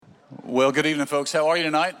Well, good evening, folks. How are you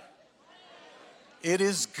tonight? It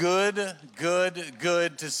is good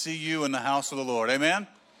to see you in the house of the Lord. Amen?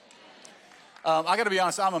 I got to be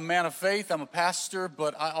honest, I'm a man of faith. I'm a pastor,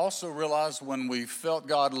 but I also realized when we felt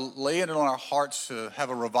God laying it on our hearts to have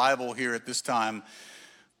a revival here at this time,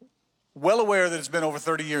 well aware that it's been over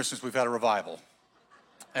 30 years since we've had a revival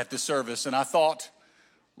at this service. And I thought,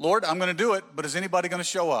 Lord, I'm going to do it, but is anybody going to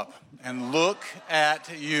show up? And look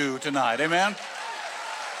at you tonight. Amen?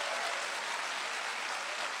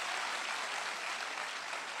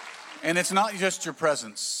 And it's not just your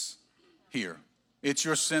presence here. It's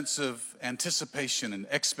your sense of anticipation and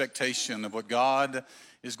expectation of what God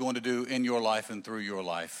is going to do in your life and through your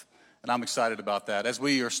life. And I'm excited about that. As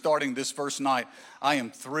we are starting this first night, I am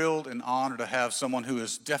thrilled and honored to have someone who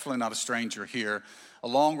is definitely not a stranger here. A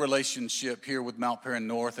long relationship here with Mount Paran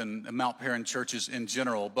North and Mount Paran churches in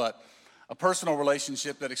general, but a personal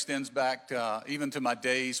relationship that extends back even to my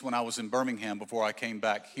days when I was in Birmingham before I came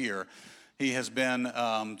back here. He has been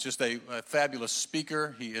just a fabulous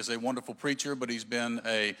speaker. He is a wonderful preacher, but he's been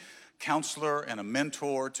a counselor and a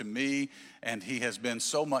mentor to me, and he has been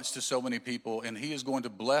so much to so many people, and he is going to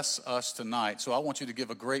bless us tonight. So I want you to give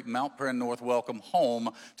a great Mount Paran North welcome home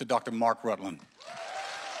to Dr. Mark Rutland.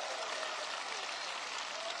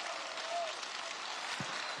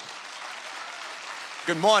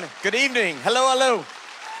 Good morning. Good evening. Hello.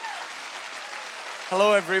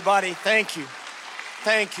 Hello, everybody. Thank you.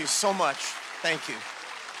 Thank you so much. Thank you.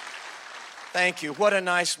 Thank you. What a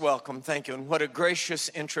nice welcome. Thank you. And what a gracious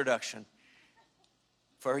introduction.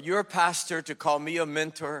 For your pastor to call me a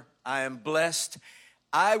mentor, I am blessed.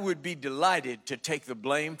 I would be delighted to take the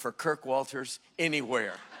blame for Kirk Walters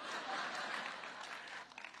anywhere.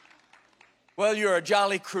 Well, you're a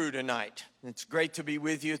jolly crew tonight. It's great to be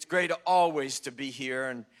with you. It's great always to be here,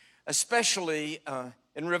 and especially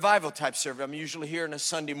in revival type service. I'm usually here in a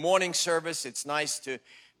Sunday morning service. It's nice to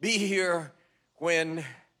be here when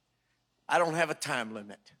I don't have a time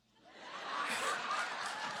limit.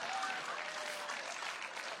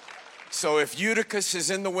 So if Eutychus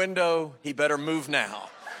is in the window, he better move now.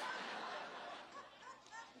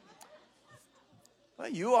 Well,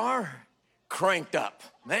 you are cranked up,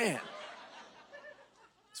 man.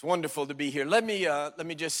 It's wonderful to be here. Let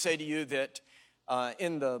me just say to you that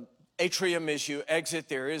in the atrium as you exit,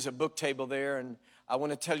 there is a book table there, and I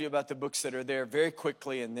want to tell you about the books that are there very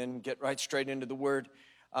quickly and then get right straight into the Word.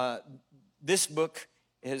 This book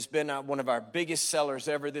has been one of our biggest sellers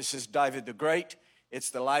ever. This is David the Great. It's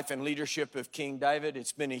the life and leadership of King David.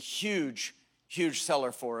 It's been a huge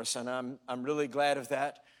seller for us, and I'm really glad of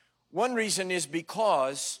that. One reason is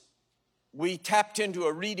because we tapped into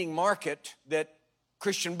a reading market that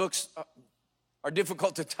Christian books are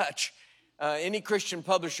difficult to touch. Any Christian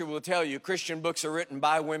publisher will tell you Christian books are written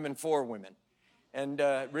by women for women. And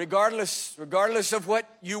regardless of what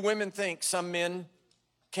you women think, some men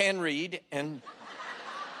can read. And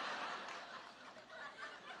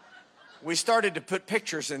we started to put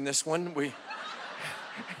pictures in this one.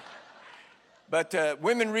 But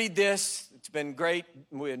women read this. It's been great.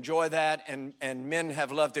 We enjoy that. And men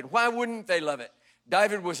have loved it. Why wouldn't they love it?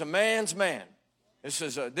 David was a man's man.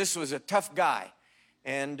 This was a tough guy,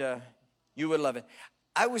 and you would love it.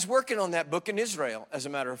 I was working on that book in Israel, as a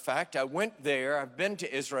matter of fact. I went there. I've been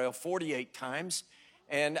to Israel 48 times,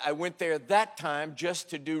 and I went there that time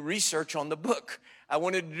just to do research on the book. I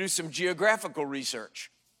wanted to do some geographical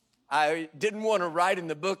research. I didn't want to write in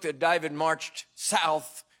the book that David marched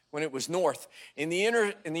south when it was north. In the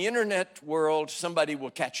internet world, somebody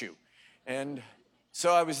will catch you, and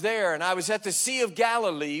so I was there, and I was at the Sea of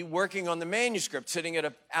Galilee working on the manuscript, sitting at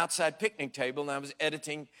an outside picnic table, and I was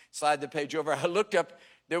editing, slide the page over. I looked up,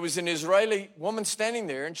 there was an Israeli woman standing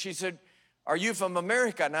there, and she said, "Are you from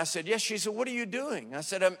America?" And I said, "Yes." She said, "What are you doing?" I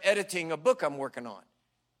said, "I'm editing a book I'm working on."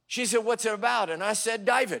 She said, "What's it about?" And I said,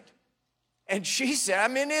 "David." And she said,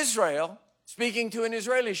 "I'm in Israel, speaking to an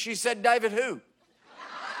Israeli." She said, "David who?"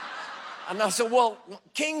 And I said, "Well,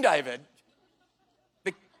 King David,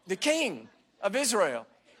 the king of Israel."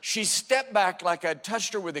 She stepped back like I'd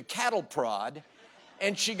touched her with a cattle prod,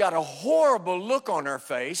 and she got a horrible look on her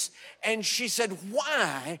face, and she said,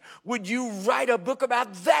 "Why would you write a book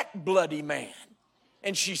about that bloody man?"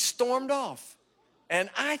 And she stormed off.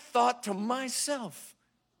 And I thought to myself,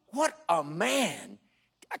 what a man.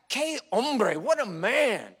 Que hombre, what a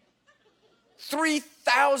man.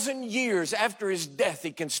 3,000 years after his death,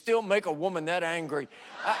 he can still make a woman that angry.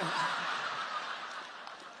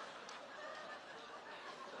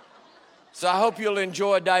 So I hope you'll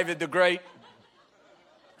enjoy David the Great.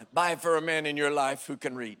 Buy it for a man in your life who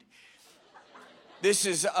can read. This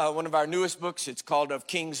is one of our newest books. It's called Of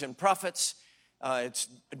Kings and Prophets. It's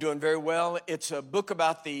doing very well. It's a book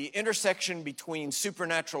about the intersection between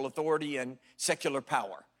supernatural authority and secular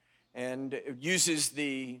power. And it uses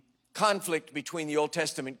the conflict between the Old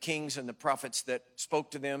Testament kings and the prophets that spoke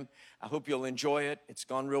to them. I hope you'll enjoy it. It's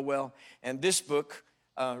gone real well. And this book,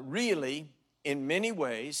 really, in many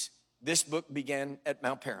ways, this book began at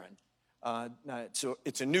Mount Paran. So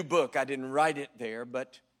it's a new book. I didn't write it there,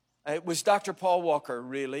 but it was Dr. Paul Walker,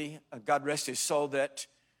 really, God rest his soul, that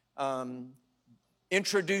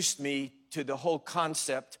introduced me to the whole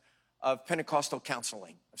concept of Pentecostal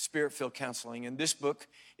counseling, of Spirit-filled counseling. And this book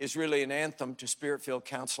is really an anthem to Spirit-filled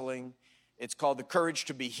counseling. It's called The Courage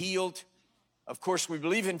to be Healed. Of course, we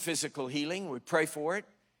believe in physical healing. We pray for it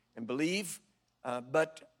and believe.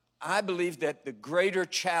 But I believe that the greater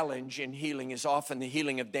challenge in healing is often the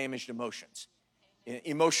healing of damaged emotions,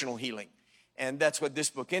 emotional healing. And that's what this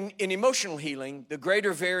book, in emotional healing, the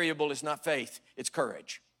greater variable is not faith, it's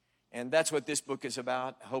courage. And that's what this book is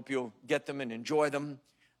about. I hope you'll get them and enjoy them.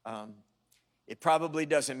 It probably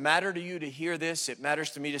doesn't matter to you to hear this. It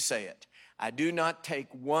matters to me to say it. I do not take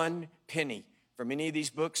one penny from any of these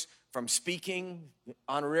books, from speaking,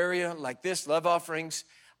 honoraria like this, love offerings.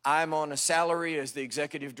 I'm on a salary as the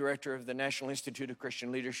executive director of the National Institute of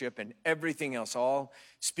Christian Leadership, and everything else, all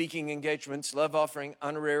speaking engagements, love offering,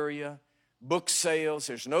 honoraria, book sales.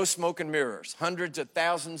 There's no smoke and mirrors. Hundreds of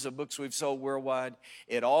thousands of books we've sold worldwide.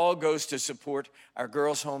 It all goes to support our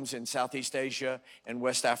girls' homes in Southeast Asia and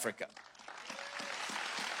West Africa.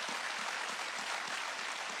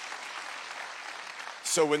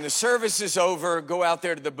 So when the service is over, go out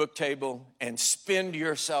there to the book table and spend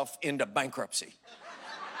yourself into bankruptcy.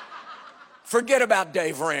 Forget about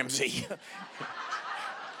Dave Ramsey.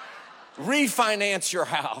 Refinance your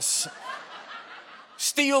house.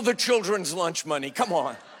 Steal the children's lunch money. Come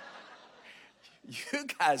on. You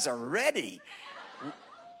guys are ready.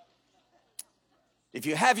 If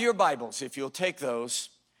you have your Bibles, if you'll take those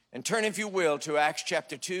and turn, if you will, to Acts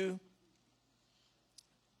chapter 2.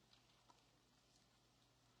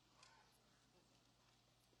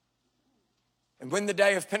 And when the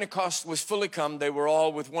day of Pentecost was fully come, they were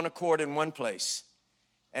all with one accord in one place.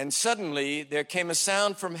 And suddenly there came a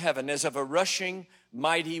sound from heaven as of a rushing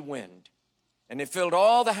mighty wind. And it filled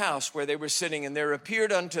all the house where they were sitting, and there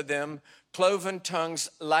appeared unto them cloven tongues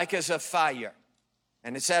like as of fire.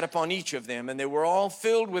 And it sat upon each of them, and they were all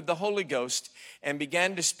filled with the Holy Ghost, and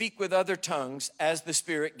began to speak with other tongues as the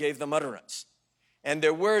Spirit gave them utterance. And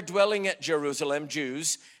there were dwelling at Jerusalem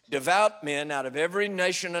Jews, devout men out of every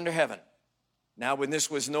nation under heaven. Now when this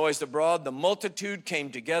was noised abroad, the multitude came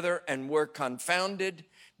together and were confounded,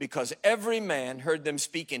 because every man heard them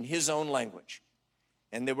speak in his own language.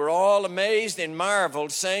 And they were all amazed and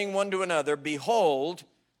marveled, saying one to another, Behold,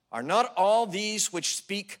 are not all these which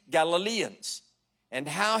speak Galileans? And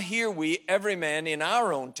how hear we every man in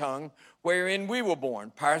our own tongue, wherein we were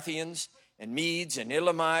born, Parthians and Medes and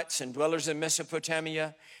Elamites and dwellers in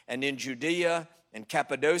Mesopotamia and in Judea and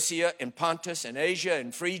Cappadocia and Pontus and Asia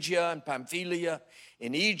and Phrygia and Pamphylia,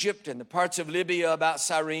 in Egypt and the parts of Libya about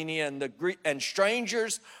Cyrene, and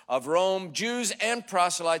strangers of Rome, Jews and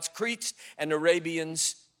proselytes, Cretes and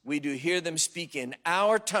Arabians, we do hear them speak in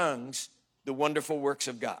our tongues the wonderful works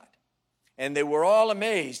of God. And they were all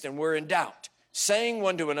amazed and were in doubt, saying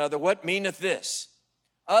one to another, What meaneth this?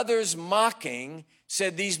 Others mocking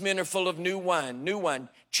said, These men are full of new wine,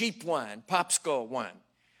 cheap wine, popsicle wine.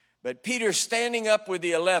 But Peter, standing up with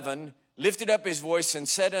the 11, lifted up his voice and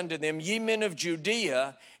said unto them, Ye men of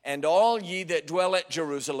Judea, and all ye that dwell at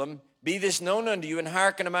Jerusalem, be this known unto you, and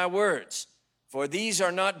hearken to my words. For these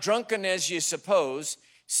are not drunken as ye suppose,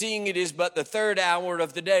 seeing it is but the third hour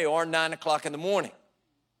of the day, or 9 o'clock in the morning.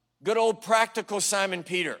 Good old practical Simon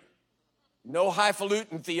Peter. No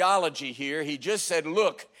highfalutin theology here. He just said,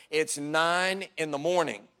 look, it's 9 in the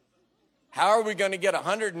morning. How are we going to get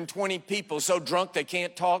 120 people so drunk they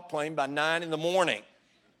can't talk plain by 9 in the morning?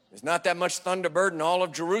 There's not that much Thunderbird in all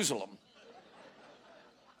of Jerusalem.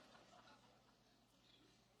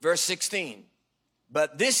 Verse 16,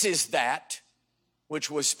 but this is that which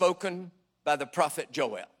was spoken by the prophet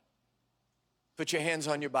Joel. Put your hands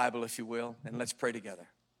on your Bible, if you will, and let's pray together.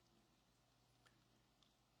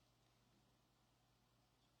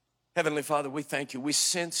 Heavenly Father, we thank you. We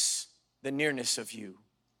sense the nearness of you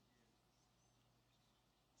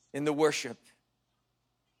in the worship,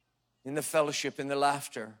 in the fellowship, in the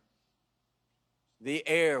laughter. The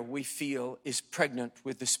air we feel is pregnant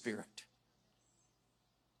with the Spirit.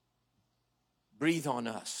 Breathe on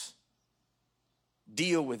us.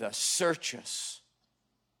 Deal with us. Search us.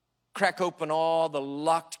 Crack open all the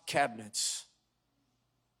locked cabinets.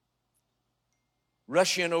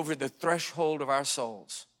 Rush in over the threshold of our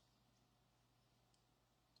souls.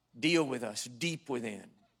 Deal with us deep within.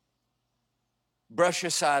 Brush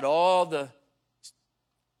aside all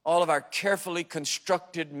of our carefully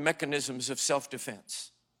constructed mechanisms of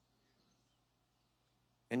self-defense.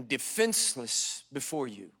 And defenseless before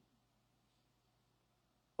you.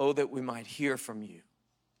 Oh, that we might hear from you.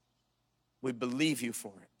 We believe you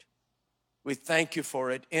for it. We thank you for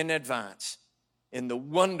it in advance. In the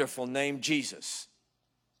wonderful name Jesus,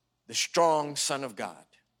 the strong Son of God.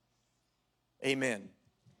 Amen.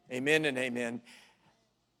 Amen and amen.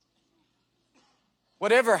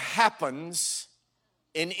 Whatever happens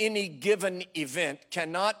in any given event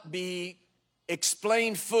cannot be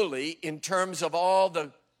explained fully in terms of all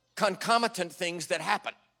the concomitant things that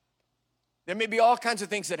happen. There may be all kinds of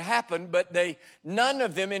things that happen, but none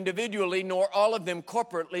of them individually nor all of them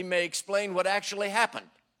corporately may explain what actually happened.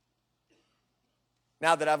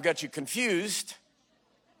 Now that I've got you confused,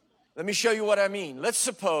 let me show you what I mean. Let's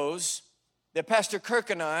suppose that Pastor Kirk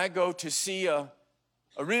and I go to see a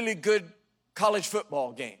really good college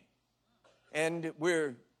football game. And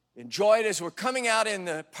we're enjoyed as we're coming out in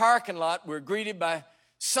the parking lot. We're greeted by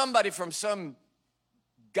somebody from some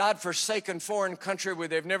godforsaken foreign country where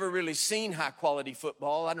they've never really seen high quality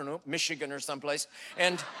football. I don't know, Michigan or someplace.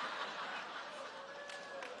 And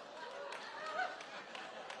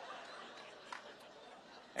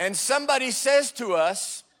somebody says to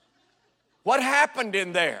us, what happened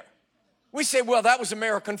in there? We say, well, that was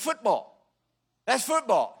American football. That's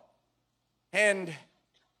football. And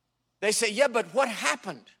they say, yeah, but what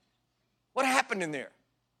happened? What happened in there?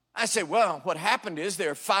 I say, well, what happened is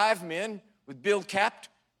there are 5 men with bill-capped,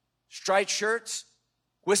 striped shirts,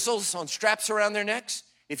 whistles on straps around their necks,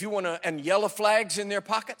 and yellow flags in their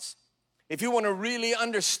pockets. If you want to really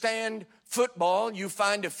understand football, you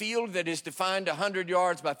find a field that is defined 100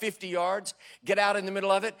 yards by 50 yards, get out in the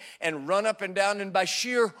middle of it and run up and down, and by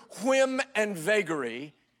sheer whim and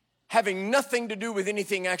vagary, having nothing to do with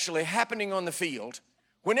anything actually happening on the field,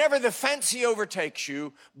 whenever the fancy overtakes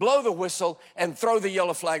you, blow the whistle and throw the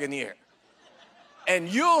yellow flag in the air. And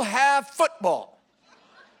you'll have football.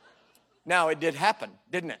 Now, it did happen,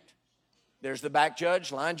 didn't it? There's the back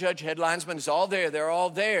judge, line judge, head linesman. It's all there. They're all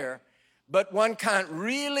there. But one can't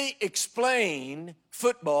really explain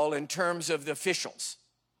football in terms of the officials.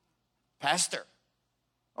 Pastor,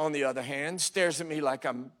 on the other hand, stares at me like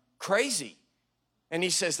I'm crazy. And he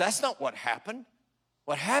says, that's not what happened.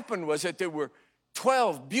 What happened was that there were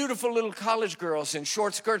 12 beautiful little college girls in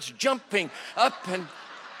short skirts jumping up and...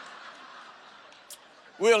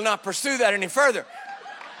 We'll not pursue that any further.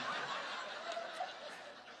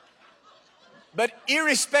 But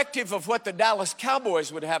irrespective of what the Dallas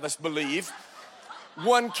Cowboys would have us believe,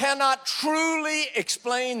 one cannot truly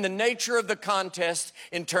explain the nature of the contest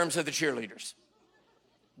in terms of the cheerleaders.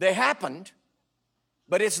 They happened,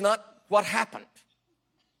 but it's not what happened.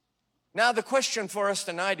 Now, the question for us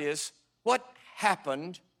tonight is, what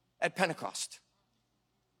happened at Pentecost?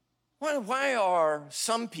 Why are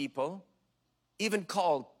some people even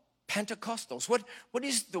called Pentecostals? What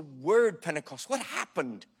is the word Pentecost? What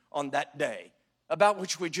happened on that day about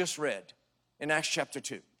which we just read in Acts chapter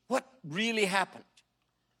 2? What really happened?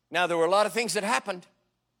 Now, there were a lot of things that happened.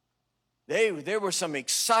 There were some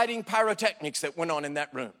exciting pyrotechnics that went on in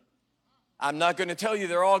that room. I'm not going to tell you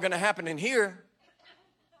they're all going to happen in here.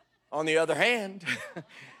 On the other hand,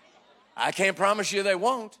 I can't promise you they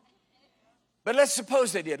won't. But let's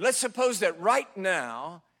suppose they did. Let's suppose that right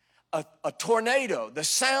now, a tornado, the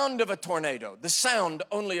sound of a tornado, the sound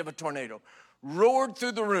only of a tornado, roared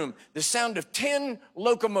through the room. The sound of 10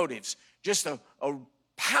 locomotives, just a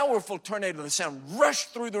powerful tornado. The sound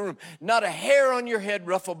rushed through the room. Not a hair on your head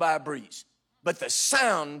ruffled by a breeze, but the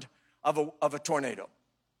sound of a tornado.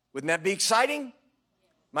 Wouldn't that be exciting?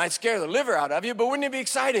 Might scare the liver out of you, but wouldn't it be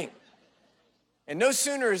exciting? And no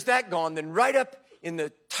sooner is that gone than right up in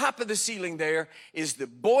the top of the ceiling there is the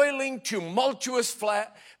boiling, tumultuous,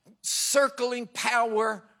 flat, circling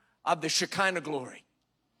power of the Shekinah glory.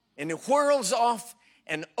 And it whirls off,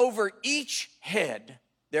 and over each head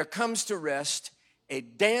there comes to rest a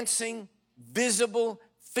dancing, visible,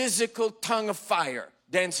 physical tongue of fire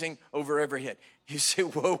dancing over every head. You say,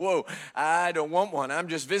 whoa, I don't want one. I'm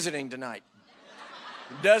just visiting tonight.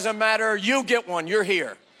 It doesn't matter. You get one. You're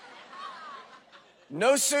here.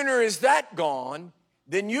 No sooner is that gone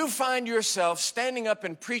than you find yourself standing up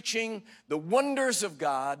and preaching the wonders of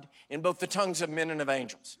God in both the tongues of men and of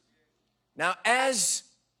angels. Now, as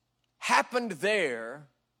happened there,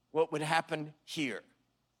 what would happen here?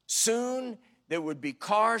 Soon there would be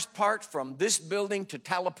cars parked from this building to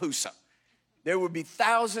Tallapoosa. There would be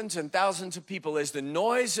thousands and thousands of people as the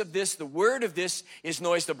noise of this, the word of this is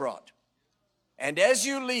noised abroad. And as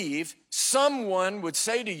you leave, someone would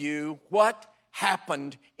say to you, what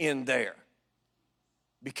happened in there?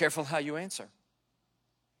 Be careful how you answer.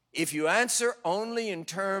 If you answer only in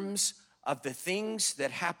terms of the things that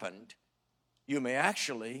happened, you may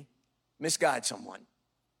actually misguide someone.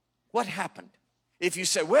 What happened? If you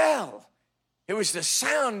say, well, it was the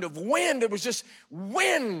sound of wind, it was just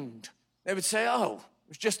wind, they would say, oh, it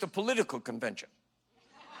was just a political convention.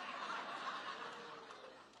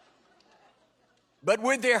 But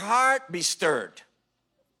would their heart be stirred?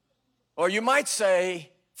 Or you might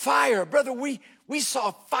say, fire, brother, we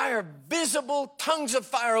saw fire, visible tongues of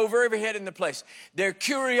fire over every head in the place. Their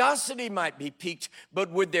curiosity might be piqued,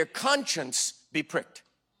 but would their conscience be pricked?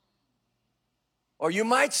 Or you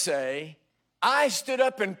might say, I stood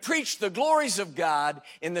up and preached the glories of God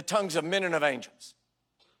in the tongues of men and of angels.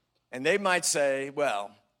 And they might say,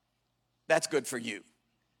 well, that's good for you.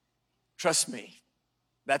 Trust me,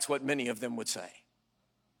 that's what many of them would say.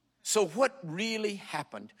 So what really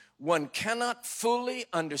happened? One cannot fully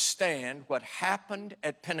understand what happened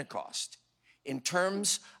at Pentecost in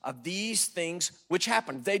terms of these things which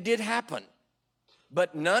happened. They did happen,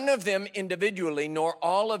 but none of them individually nor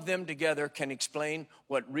all of them together can explain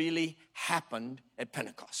what really happened at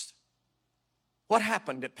Pentecost. What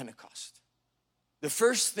happened at Pentecost? The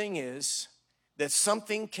first thing is that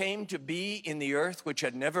something came to be in the earth which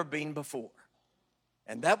had never been before,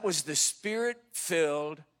 and that was the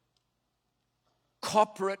Spirit-filled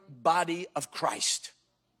corporate body of Christ.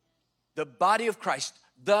 The body of Christ,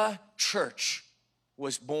 the church,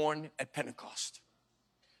 was born at Pentecost.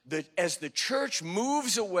 As the church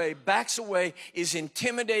moves away, backs away, is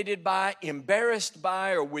intimidated by, embarrassed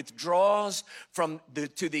by, or withdraws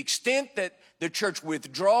to the extent that the church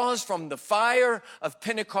withdraws from the fire of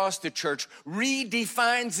Pentecost, the church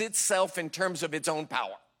redefines itself in terms of its own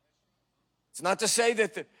power. It's not to say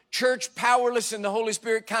that the church, powerless in the Holy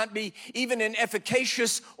Spirit, can't be even an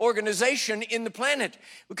efficacious organization in the planet.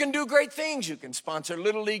 We can do great things. You can sponsor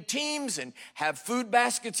little league teams and have food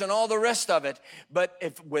baskets and all the rest of it. But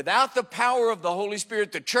if without the power of the Holy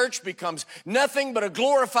Spirit, the church becomes nothing but a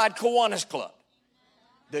glorified Kiwanis club.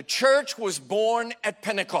 The church was born at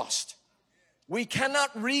Pentecost. We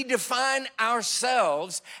cannot redefine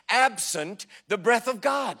ourselves absent the breath of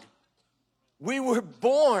God. We were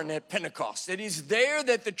born at Pentecost. It is there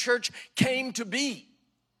that the church came to be.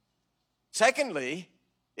 Secondly,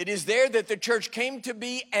 it is there that the church came to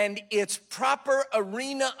be, and its proper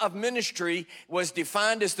arena of ministry was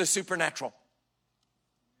defined as the supernatural.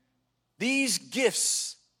 These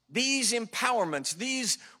gifts, these empowerments,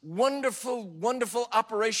 these wonderful, wonderful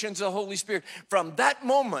operations of the Holy Spirit, from that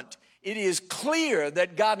moment, it is clear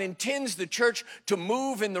that God intends the church to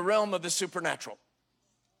move in the realm of the supernatural.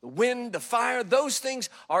 The wind, the fire, those things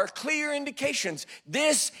are clear indications.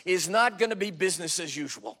 This is not going to be business as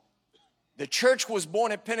usual. The church was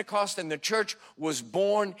born at Pentecost, and the church was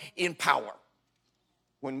born in power.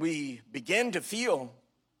 When we begin to feel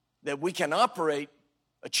that we can operate,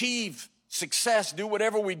 achieve success, do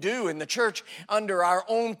whatever we do in the church under our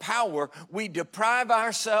own power, we deprive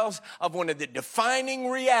ourselves of one of the defining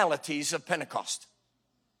realities of Pentecost.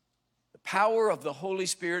 Power of the Holy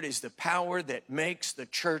Spirit is the power that makes the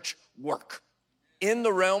church work in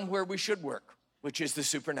the realm where we should work, which is the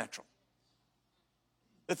supernatural.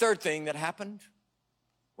 The third thing that happened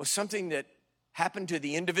was something that happened to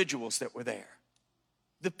the individuals that were there,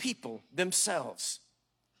 the people themselves.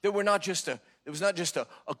 It was not just a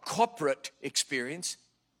corporate experience.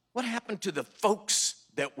 What happened to the folks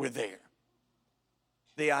that were there?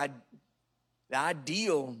 The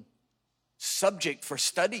ideal subject for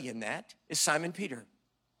study in that is Simon Peter.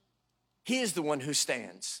 He is the one who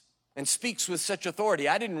stands and speaks with such authority.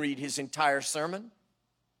 I didn't read his entire sermon,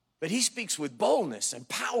 but he speaks with boldness and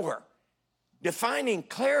power, defining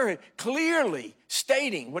clearly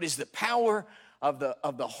stating what is the power of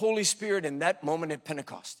the Holy Spirit in that moment at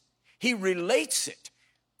Pentecost. He relates it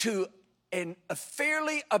to a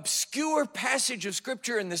fairly obscure passage of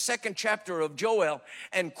Scripture in the 2nd chapter of Joel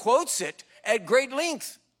and quotes it at great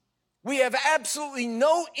length. We have absolutely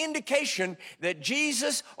no indication that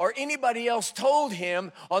Jesus or anybody else told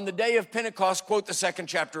him on the day of Pentecost, quote the 2nd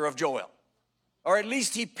chapter of Joel. Or at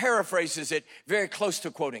least he paraphrases it very close to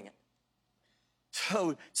quoting it.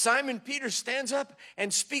 So Simon Peter stands up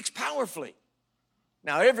and speaks powerfully.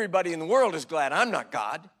 Now everybody in the world is glad I'm not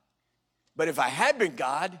God. But if I had been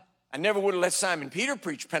God, I never would have let Simon Peter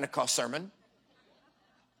preach Pentecost sermon.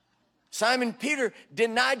 Simon Peter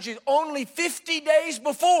denied you only 50 days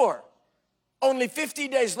before. Only 50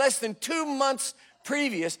 days, less than 2 months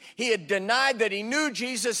previous, he had denied that he knew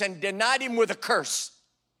Jesus and denied him with a curse.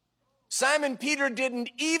 Simon Peter didn't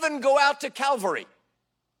even go out to Calvary.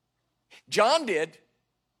 John did,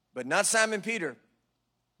 but not Simon Peter.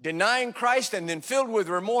 Denying Christ and then filled with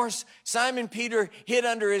remorse, Simon Peter hid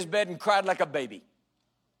under his bed and cried like a baby.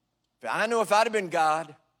 I know if I'd have been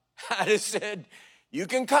God, I'd have said, you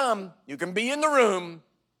can come, you can be in the room,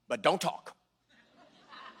 but don't talk.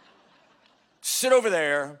 Sit over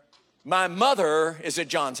there. My mother is at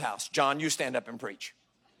John's house. John, you stand up and preach.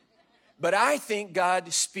 But I think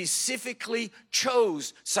God specifically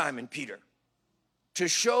chose Simon Peter to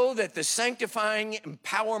show that the sanctifying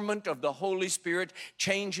empowerment of the Holy Spirit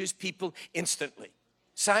changes people instantly.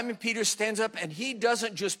 Simon Peter stands up and he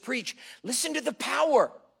doesn't just preach. Listen to the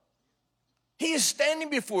power. He is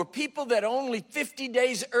standing before people that only 50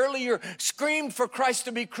 days earlier screamed for Christ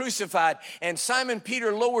to be crucified. And Simon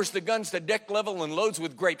Peter lowers the guns to deck level and loads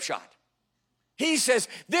with grape shot. He says,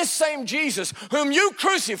 this same Jesus whom you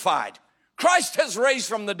crucified, Christ has raised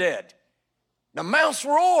from the dead. The mouse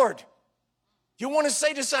roared. You want to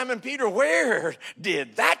say to Simon Peter, where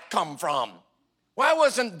did that come from? Why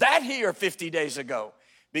wasn't that here 50 days ago?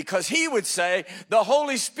 Because he would say, the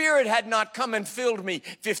Holy Spirit had not come and filled me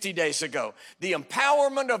 50 days ago. The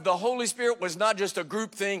empowerment of the Holy Spirit was not just a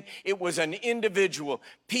group thing. It was an individual,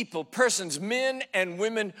 people, persons, men and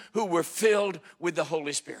women who were filled with the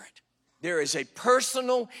Holy Spirit. There is a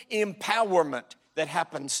personal empowerment that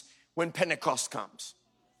happens when Pentecost comes.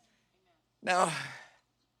 Now,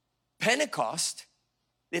 Pentecost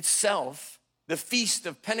itself, the Feast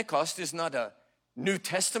of Pentecost, is not a New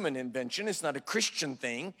Testament invention. It's not a Christian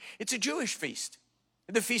thing. It's a Jewish feast.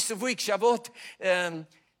 The Feast of Weeks, Shavuot.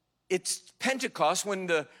 It's Pentecost. When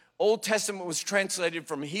the Old Testament was translated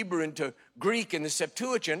from Hebrew into Greek in the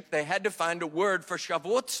Septuagint, they had to find a word for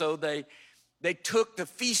Shavuot, so they took the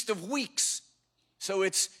Feast of Weeks. So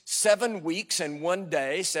it's 7 weeks and 1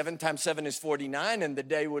 day. 7 times 7 is 49, and the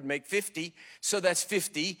day would make 50. So that's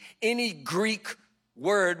 50. Any Greek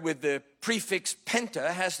word with the prefix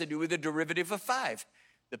penta has to do with a derivative of 5.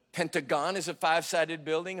 The pentagon is a 5-sided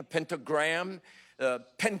building. A pentagram,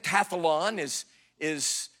 pentathlon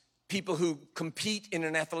is people who compete in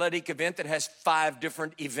an athletic event that has 5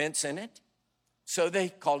 different events in it. So they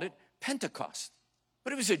called it Pentecost.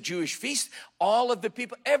 But it was a Jewish feast. All of the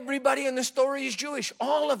people, everybody in the story is Jewish,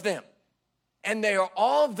 all of them. And they are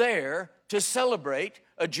all there to celebrate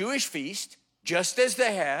a Jewish feast, just as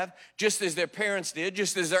they have, just as their parents did,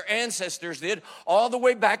 just as their ancestors did, all the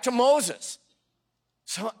way back to Moses.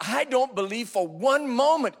 So I don't believe for one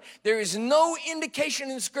moment, there is no indication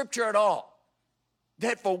in Scripture at all,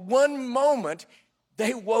 that for one moment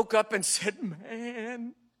they woke up and said,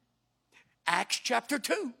 man, Acts chapter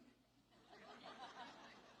 2.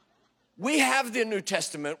 We have the New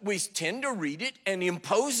Testament. We tend to read it and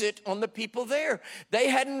impose it on the people there. They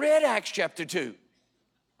hadn't read Acts chapter 2.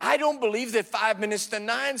 I don't believe that 5 minutes to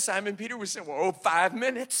 9, Simon Peter was saying, well, 5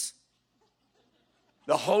 minutes.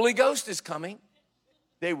 The Holy Ghost is coming.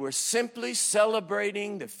 They were simply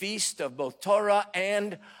celebrating the feast of both Torah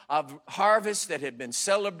and of harvest that had been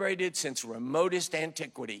celebrated since remotest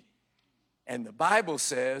antiquity. And the Bible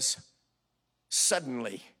says,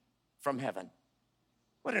 suddenly from heaven.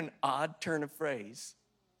 What an odd turn of phrase.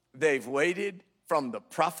 They've waited from the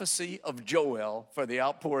prophecy of Joel for the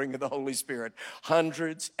outpouring of the Holy Spirit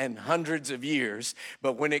hundreds and hundreds of years,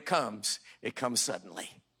 but when it comes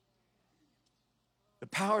suddenly. The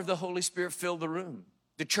power of the Holy Spirit filled the room.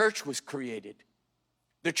 The church was created.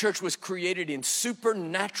 The church was created in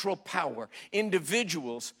supernatural power.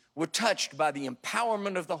 Individuals were touched by the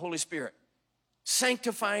empowerment of the Holy Spirit.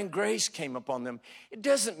 Sanctifying grace came upon them. It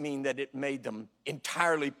doesn't mean that it made them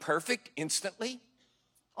entirely perfect instantly.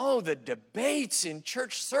 Oh, the debates in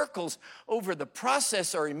church circles over the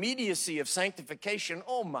process or immediacy of sanctification.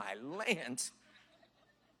 Oh, my lands.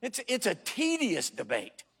 It's a tedious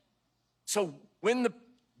debate. So when the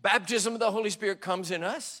baptism of the Holy Spirit comes in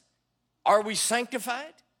us, are we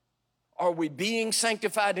sanctified? Are we being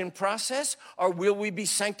sanctified in process? Or will we be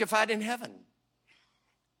sanctified in heaven?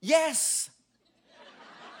 Yes.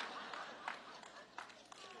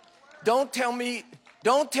 Don't tell me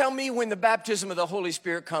when the baptism of the Holy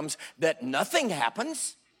Spirit comes that nothing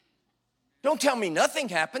happens. Don't tell me nothing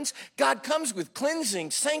happens. God comes with cleansing,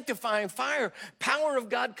 sanctifying fire. Power of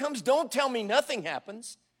God comes. Don't tell me nothing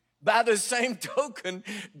happens. By the same token,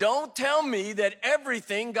 don't tell me that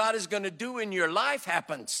everything God is going to do in your life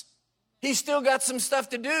happens. He's still got some stuff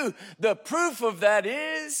to do. The proof of that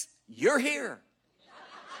is you're here.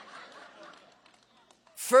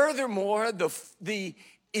 Furthermore, the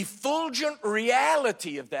effulgent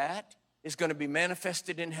reality of that is going to be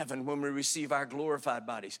manifested in heaven when we receive our glorified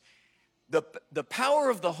bodies. The power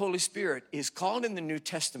of the Holy Spirit is called in the New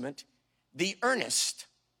Testament the earnest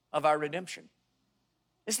of our redemption.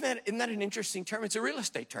 Isn't that an interesting term? It's a real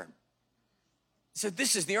estate term. So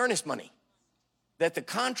this is the earnest money, that the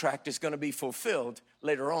contract is going to be fulfilled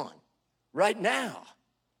later on. Right now,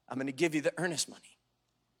 I'm going to give you the earnest money.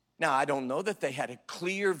 Now, I don't know that they had a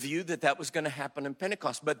clear view that that was going to happen in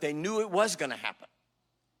Pentecost, but they knew it was going to happen.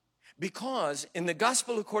 Because in the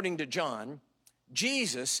gospel according to John,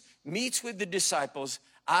 Jesus meets with the disciples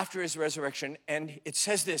after his resurrection, and it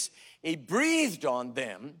says this, he breathed on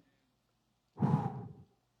them,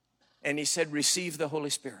 and he said, receive the Holy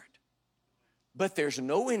Spirit. But there's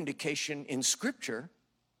no indication in Scripture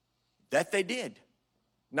that they did.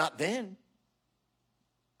 Not then.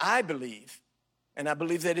 I believe, and I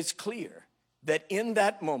believe that it's clear, that in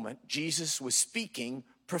that moment, Jesus was speaking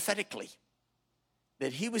prophetically.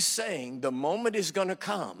 That he was saying, the moment is going to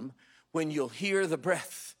come when you'll hear the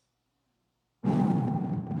breath.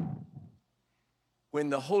 When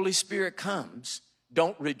the Holy Spirit comes,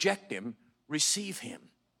 don't reject him, receive him.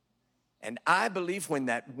 And I believe when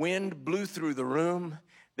that wind blew through the room,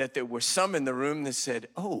 that there were some in the room that said,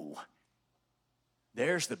 oh,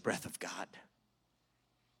 there's the breath of God.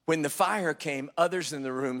 When the fire came, others in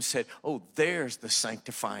the room said, oh, there's the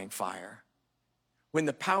sanctifying fire. When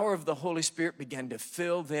the power of the Holy Spirit began to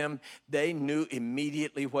fill them, they knew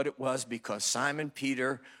immediately what it was, because Simon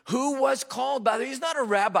Peter, who was called by he's not a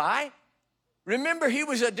rabbi. Remember, he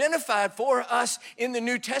was identified for us in the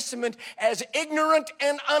New Testament as ignorant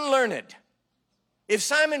and unlearned. If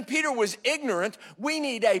Simon Peter was ignorant, we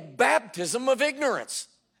need a baptism of ignorance.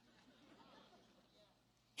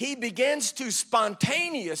 He begins to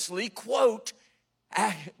spontaneously quote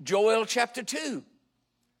Joel chapter 2.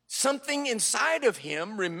 Something inside of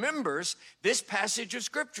him remembers this passage of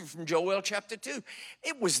Scripture from Joel chapter 2.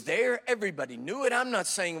 It was there. Everybody knew it. I'm not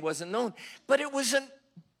saying it wasn't known, but it was a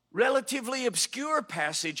relatively obscure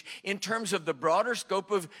passage in terms of the broader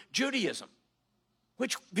scope of Judaism,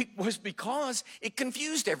 which was because it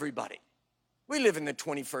confused everybody. We live in the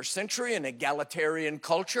 21st century, an egalitarian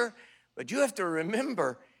culture, but you have to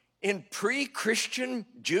remember, in pre-Christian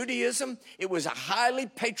Judaism, it was a highly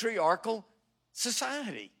patriarchal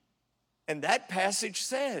society. And that passage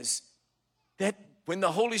says that when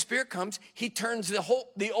the Holy Spirit comes, he turns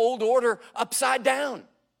the old order upside down.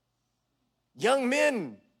 Young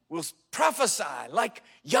men will prophesy like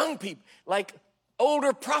young people, like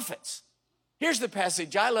older prophets. Here's the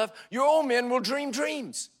passage I love. Your old men will dream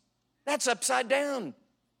dreams. That's upside down.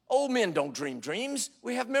 Old men don't dream dreams.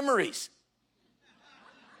 We have memories.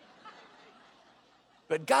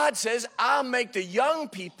 But God says, I'll make the young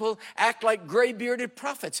people act like gray-bearded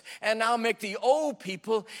prophets, and I'll make the old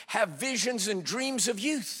people have visions and dreams of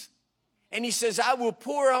youth. And he says, I will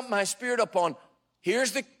pour out my Spirit upon,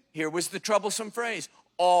 here was the troublesome phrase,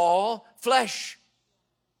 all flesh.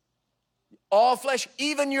 All flesh,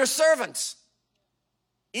 even your servants,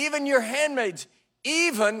 even your handmaids,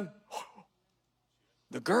 even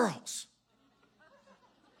the girls.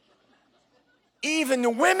 Even the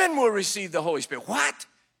women will receive the Holy Spirit. What?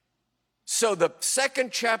 So the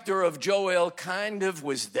second chapter of Joel kind of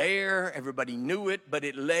was there. Everybody knew it, but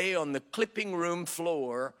it lay on the clipping room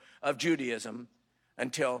floor of Judaism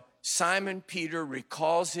until Simon Peter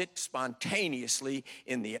recalls it spontaneously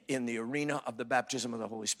in the arena of the baptism of the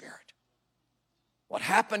Holy Spirit. What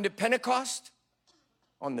happened at Pentecost?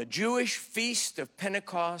 On the Jewish feast of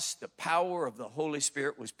Pentecost, the power of the Holy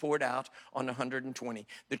Spirit was poured out on 120.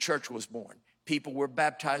 The church was born. People were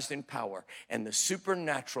baptized in power, and the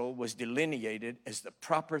supernatural was delineated as the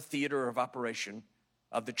proper theater of operation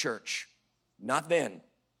of the church. Not then,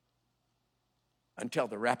 until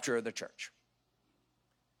the rapture of the church.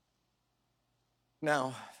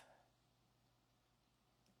 Now,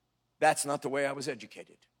 that's not the way I was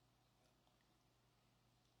educated.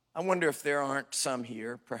 I wonder if there aren't some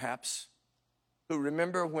here, perhaps, who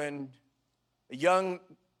remember when a young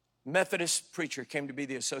Methodist preacher came to be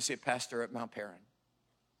the associate pastor at Mount Paran.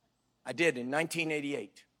 I did in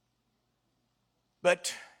 1988.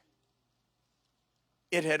 But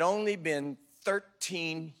it had only been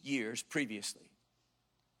 13 years previously.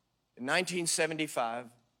 In 1975,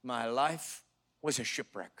 my life was a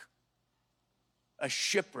shipwreck. A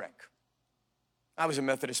shipwreck. I was a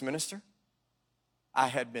Methodist minister. I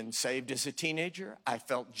had been saved as a teenager. I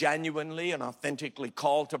felt genuinely and authentically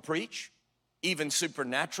called to preach, even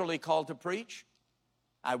supernaturally called to preach.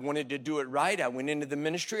 I wanted to do it right. I went into the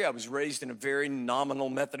ministry. I was raised in a very nominal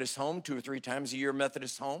Methodist home, 2 or 3 times a year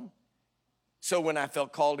Methodist home. So when I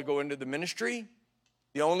felt called to go into the ministry,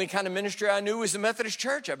 the only kind of ministry I knew was the Methodist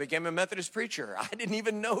church. I became a Methodist preacher. I didn't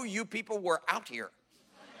even know you people were out here.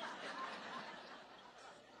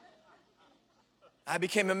 I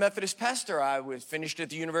became a Methodist pastor. I was finished at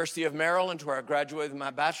the University of Maryland, where I graduated with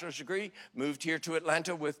my bachelor's degree, moved here to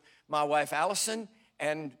Atlanta with my wife, Allison,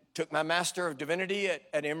 and took my Master of Divinity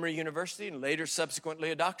at Emory University, and later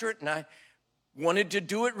subsequently a doctorate, and I wanted to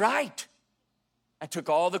do it right. I took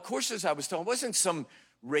all the courses I was told. I wasn't some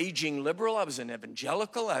raging liberal. I was an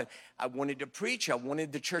evangelical. I wanted to preach. I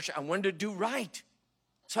wanted the church. I wanted to do right.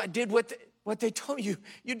 So I did what they told you.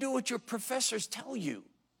 You do what your professors tell you.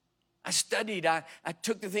 I studied. I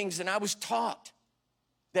took the things, and I was taught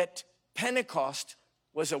that Pentecost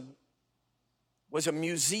was a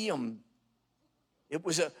museum. It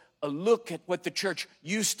was a look at what the church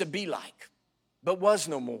used to be like, but was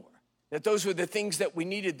no more. That those were the things that we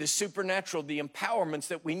needed, the supernatural, the empowerments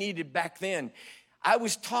that we needed back then. I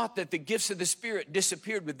was taught that the gifts of the Spirit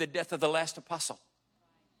disappeared with the death of the last apostle.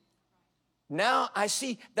 Now I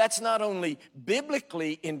see that's not only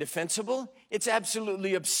biblically indefensible, it's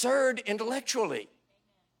absolutely absurd intellectually.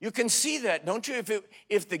 You can see that, don't you?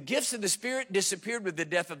 If the gifts of the Spirit disappeared with the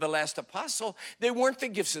death of the last apostle, they weren't the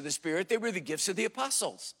gifts of the Spirit, they were the gifts of the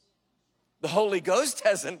apostles. The Holy Ghost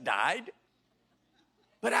hasn't died.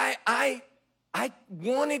 But I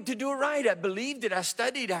wanted to do it right. I believed it. I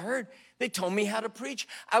studied. I heard. They told me how to preach.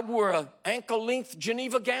 I wore an ankle-length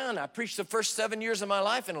Geneva gown. I preached the first 7 years of my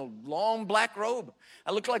life in a long black robe.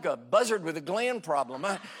 I looked like a buzzard with a gland problem.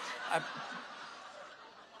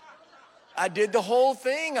 I did the whole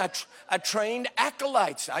thing. I trained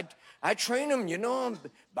acolytes. I trained them, you know.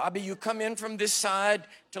 Bobby, you come in from this side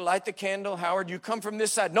to light the candle. Howard, you come from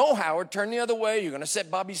this side. No, Howard, turn the other way. You're going to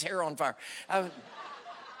set Bobby's hair on fire.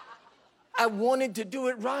 I wanted to do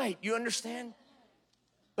it right. You understand?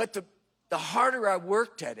 But the harder I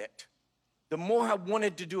worked at it, the more I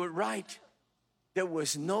wanted to do it right, there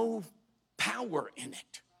was no power in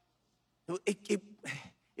it.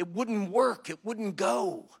 It wouldn't work. It wouldn't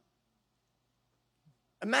go.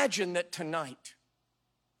 Imagine that tonight,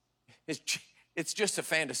 it's just a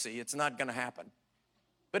fantasy. It's not going to happen.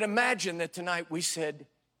 But imagine that tonight we said,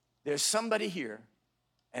 there's somebody here,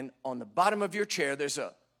 and on the bottom of your chair, there's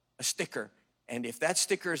a sticker. And if that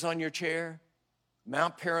sticker is on your chair,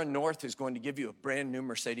 Mount Paran North is going to give you a brand new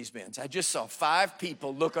Mercedes-Benz. I just saw 5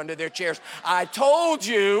 people look under their chairs. I told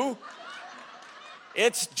you,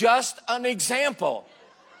 it's just an example.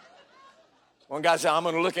 One guy said, I'm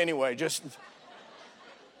going to look anyway.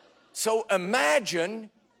 So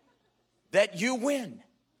imagine that you win.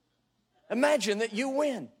 Imagine that you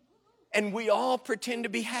win. And we all pretend to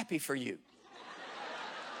be happy for you.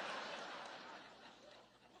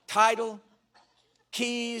 Title,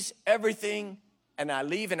 keys, everything, and I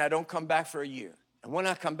leave and I don't come back for a year. And when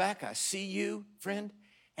I come back, I see you, friend,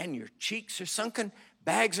 and your cheeks are sunken,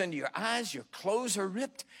 bags under your eyes, your clothes are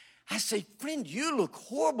ripped. I say, friend, you look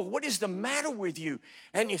horrible. What is the matter with you?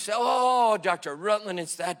 And you say, oh, Dr. Rutland,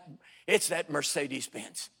 it's that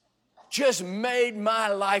Mercedes-Benz. Just made my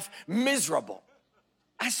life miserable.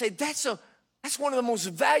 I say, that's one of the most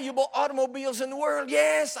valuable automobiles in the world.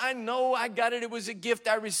 Yes, I know, I got it. It was a gift.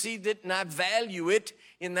 I received it, and I value it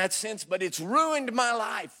in that sense, but it's ruined my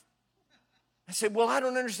life. I said, well, I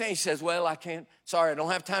don't understand. He says, well, I can't. Sorry, I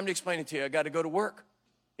don't have time to explain it to you. I got to go to work.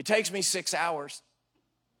 It takes me 6 hours.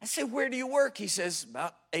 I said, where do you work? He says,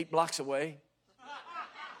 about 8 blocks away.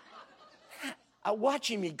 I watch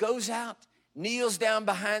him. He goes out, kneels down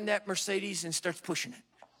behind that Mercedes, and starts pushing it.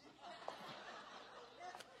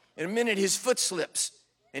 In a minute, his foot slips,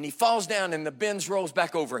 and he falls down, and the Benz rolls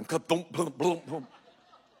back over, and boom, boom, boom, boom.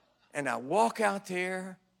 And I walk out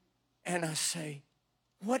there, and I say,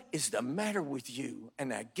 what is the matter with you?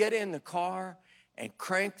 And I get in the car and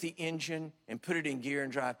crank the engine and put it in gear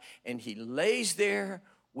and drive. And he lays there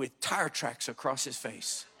with tire tracks across his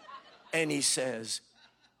face. And he says,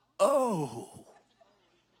 oh,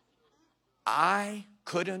 I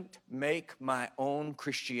couldn't make my own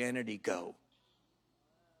Christianity go,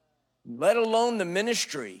 let alone the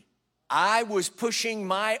ministry. I was pushing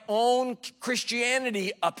my own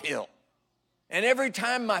Christianity uphill. And every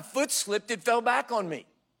time my foot slipped, it fell back on me.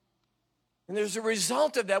 And there's a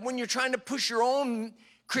result of that. When you're trying to push your own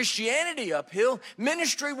Christianity uphill,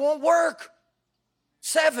 ministry won't work.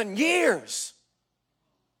 7 years.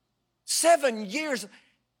 7 years.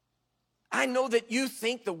 I know that you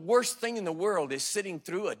think the worst thing in the world is sitting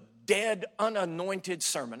through a dead, unanointed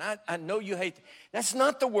sermon. I know you hate that. That's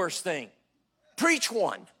not the worst thing. Preach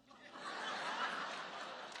one.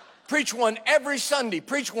 Preach one every Sunday.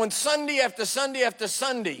 Preach one Sunday after Sunday after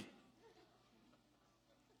Sunday.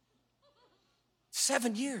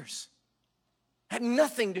 7 years. Had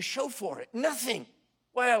nothing to show for it. Nothing.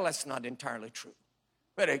 Well, that's not entirely true.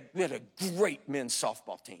 We had a great men's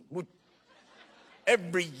softball team.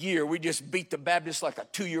 Every year, we just beat the Baptists like a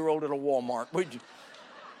 2-year-old at a Walmart.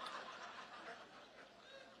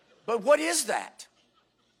 But what is that?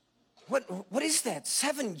 What is that?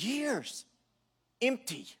 7 years,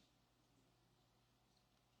 empty.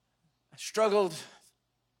 I struggled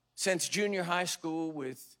since junior high school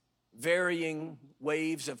with varying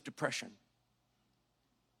waves of depression.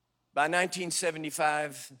 By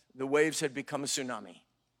 1975, the waves had become a tsunami.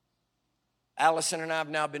 Allison and I have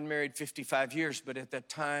now been married 55 years, but at that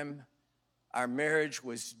time, our marriage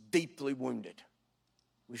was deeply wounded.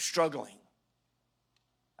 We were struggling.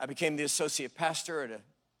 I became the associate pastor at a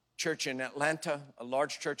church in Atlanta, a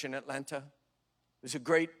large church in Atlanta. It was a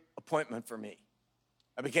great appointment for me.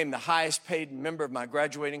 I became the highest paid member of my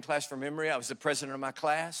graduating class from Emory. I was the president of my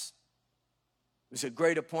class. It was a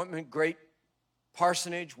great appointment, great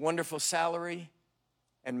parsonage, wonderful salary,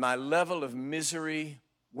 and my level of misery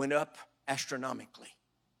went up astronomically.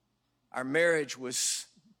 Our marriage was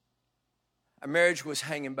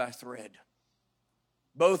hanging by a thread.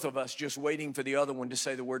 Both of us just waiting for the other one to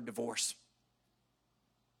say the word divorce.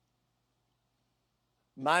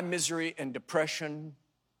 My misery and depression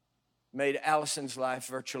made Allison's life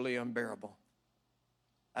virtually unbearable.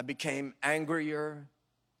 I became angrier,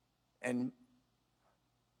 and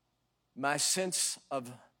my sense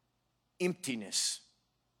of emptiness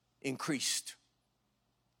increased.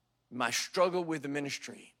 My struggle with the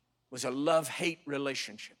ministry was a love-hate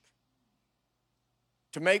relationship.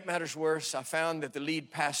 To make matters worse, I found that the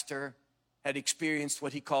lead pastor had experienced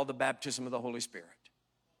what he called the baptism of the Holy Spirit.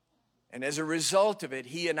 And as a result of it,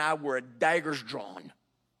 he and I were at daggers drawn.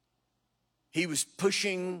 He was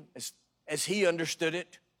pushing, as he understood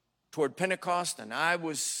it, toward Pentecost, and I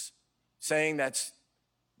was saying that's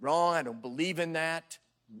wrong. I don't believe in that.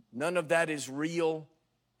 None of that is real.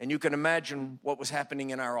 And you can imagine what was happening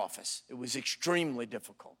in our office. It was extremely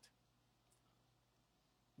difficult.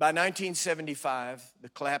 By 1975, the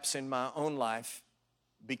collapse in my own life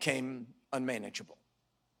became unmanageable.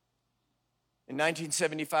 In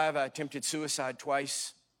 1975, I attempted suicide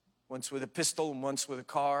twice, once with a pistol and once with a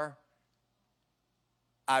car.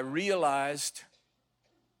 I realized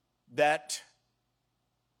that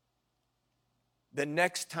the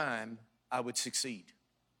next time I would succeed.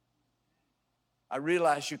 I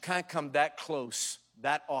realized you can't come that close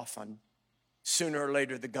that often. Sooner or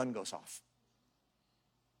later, the gun goes off.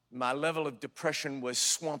 My level of depression was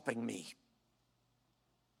swamping me.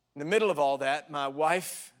 In the middle of all that, my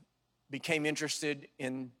wife became interested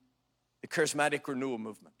in the charismatic renewal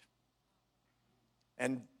movement.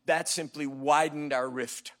 And that simply widened our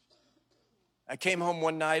rift. I came home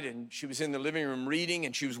one night and she was in the living room reading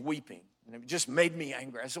and she was weeping. And it just made me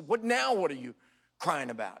angry. I said, "What now? What are you crying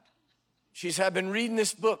about?" She said, "I've been reading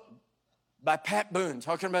this book by Pat Boone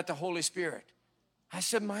talking about the Holy Spirit." I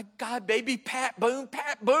said, "My God, baby, Pat Boone,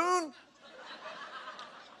 Pat Boone."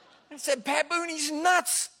 I said, "Pat Boone, he's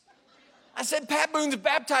nuts." I said, "Pat Boone's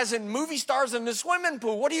baptizing movie stars in the swimming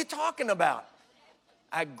pool. What are you talking about?"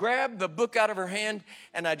 I grabbed the book out of her hand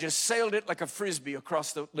and I just sailed it like a frisbee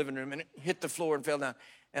across the living room and it hit the floor and fell down.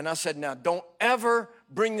 And I said, "Now, don't ever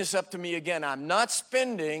bring this up to me again. I'm not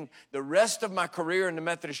spending the rest of my career in the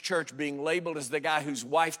Methodist Church being labeled as the guy whose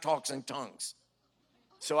wife talks in tongues."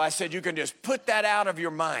 So I said, "You can just put that out of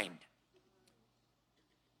your mind."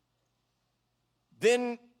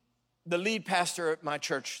 Then the lead pastor at my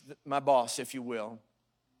church, my boss, if you will,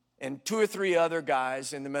 and 2 or 3 other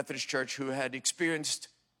guys in the Methodist Church who had experienced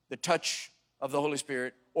the touch of the Holy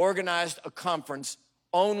Spirit organized a conference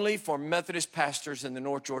only for Methodist pastors in the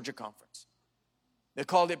North Georgia Conference. They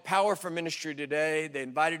called it Power for Ministry Today. They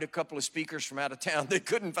invited a couple of speakers from out of town. They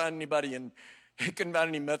couldn't find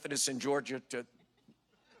any Methodists in Georgia to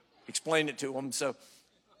explain it to them.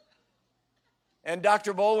 And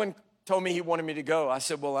Dr. Bolin told me he wanted me to go. I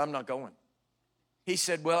said, "Well, I'm not going." He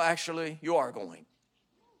said, "Well, actually, you are going."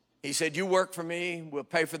 He said, "You work for me. We'll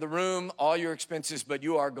pay for the room, all your expenses, but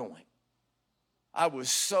you are going." I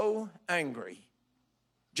was so angry.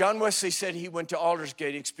 John Wesley said he went to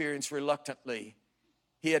Aldersgate experience reluctantly.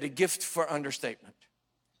 He had a gift for understatement.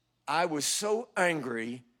 I was so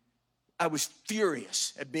angry. I was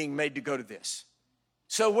furious at being made to go to this.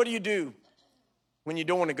 So what do you do when you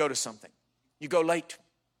don't want to go to something? You go late.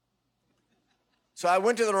 So I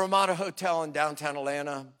went to the Ramada Hotel in downtown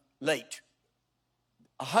Atlanta late.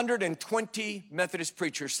 120 Methodist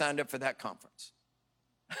preachers signed up for that conference.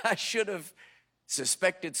 I should have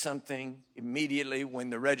suspected something immediately when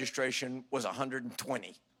the registration was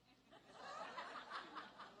 120.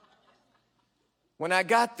 When I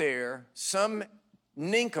got there, some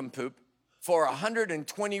nincompoop for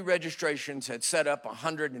 120 registrations had set up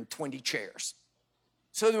 120 chairs.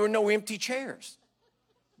 So there were no empty chairs.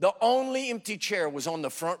 The only empty chair was on the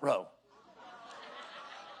front row.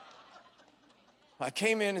 I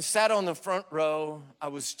came in and sat on the front row. I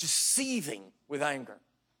was just seething with anger.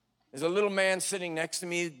 There's a little man sitting next to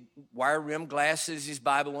me, wire-rimmed glasses, his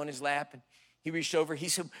Bible on his lap. And he reached over. He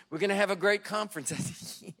said, "We're going to have a great conference." I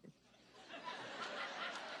said, "Yeah."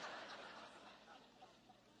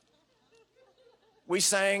 We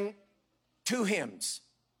sang 2 hymns.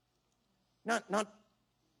 Not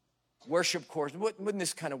worship chorus. Wasn't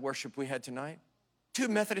this kind of worship we had tonight? 2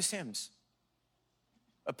 Methodist hymns.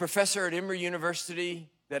 A professor at Emory University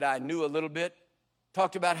that I knew a little bit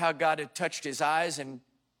talked about how God had touched his eyes and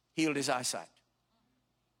healed his eyesight.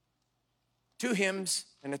 2 hymns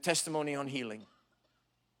and a testimony on healing.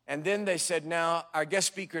 And then they said, now our guest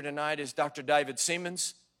speaker tonight is Dr. David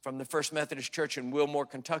Siemens from the First Methodist Church in Wilmore,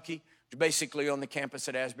 Kentucky, basically on the campus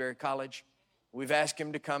at Asbury College. We've asked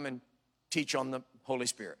him to come and teach on the Holy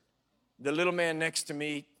Spirit. The little man next to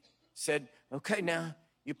me said, "Okay, now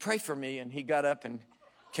you pray for me." And he got up and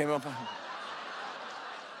came up.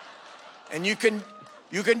 And you can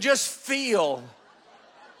just feel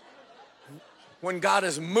when God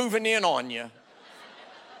is moving in on you.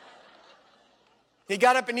 He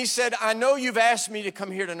got up and he said, "I know you've asked me to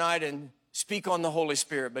come here tonight and speak on the Holy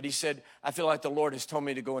Spirit," but he said, "I feel like the Lord has told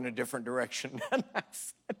me to go in a different direction." And I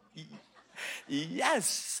said,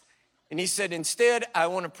 "Yes." And he said, "Instead, I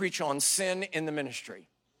want to preach on sin in the ministry."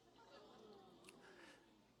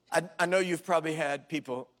 I know you've probably had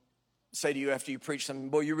people say to you after you preach something,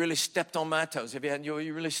 "Boy, you really stepped on my toes." Have you had,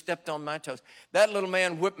 "You really stepped on my toes"? That little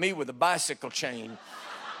man whipped me with a bicycle chain.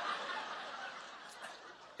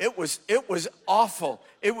 It was awful.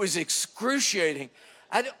 It was excruciating.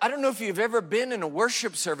 I don't know if you've ever been in a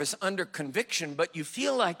worship service under conviction, but you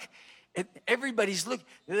feel like everybody's looking.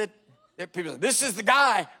 People say, "This is the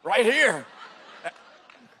guy right here."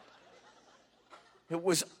 It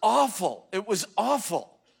was awful. It was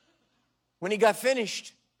awful. When he got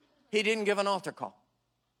finished, he didn't give an altar call.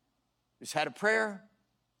 He just had a prayer,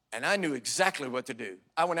 and I knew exactly what to do.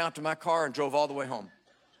 I went out to my car and drove all the way home.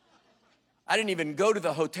 I didn't even go to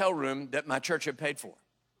the hotel room that my church had paid for.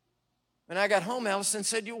 When I got home, Allison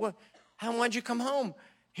said, "Why'd you come home?"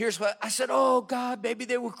 Here's what I said. "Oh, God, baby,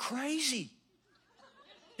 they were crazy.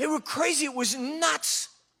 They were crazy. It was nuts."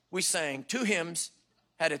 We sang 2 hymns,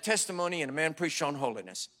 had a testimony, and a man preached on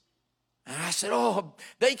holiness. And I said, "Oh,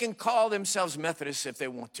 they can call themselves Methodists if they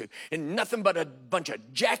want to. And nothing but a bunch of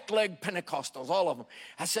jackleg Pentecostals, all of them."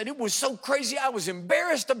 I said, "It was so crazy, I was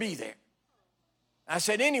embarrassed to be there." I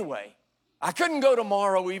said, "Anyway, I couldn't go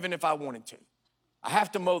tomorrow even if I wanted to. I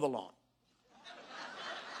have to mow the lawn."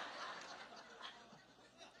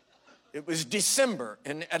 It was December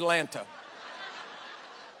in Atlanta.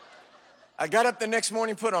 I got up the next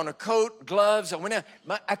morning, put on a coat, gloves. I went out.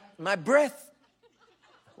 My breath,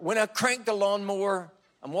 when I cranked the lawnmower,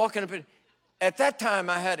 I'm walking up. At that time,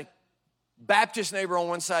 I had a Baptist neighbor on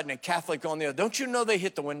one side and a Catholic on the other. "Don't you know they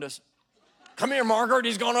hit the windows? Come here, Margaret.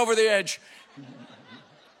 He's gone over the edge."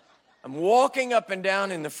 I'm walking up and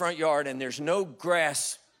down in the front yard, and there's no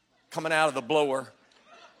grass coming out of the blower.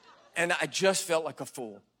 And I just felt like a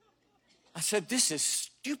fool. I said, "This is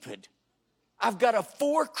stupid. I've got a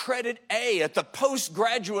 4-credit A at the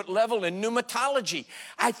postgraduate level in pneumatology.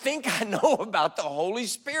 I think I know about the Holy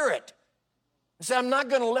Spirit." I said, "I'm not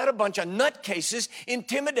going to let a bunch of nutcases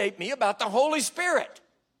intimidate me about the Holy Spirit."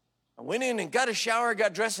 I went in and got a shower,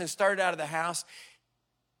 got dressed, and started out of the house.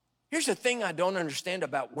 Here's the thing I don't understand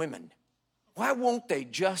about women. Why won't they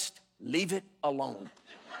just leave it alone?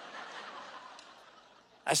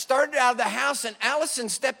 I started out of the house, and Allison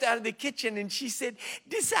stepped out of the kitchen, and she said,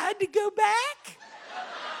 "Decide to go back?"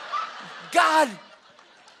 God,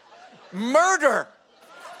 murder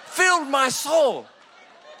filled my soul.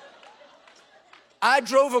 I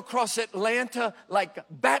drove across Atlanta like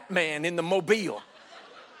Batman in the Mobile.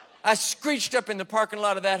 I screeched up in the parking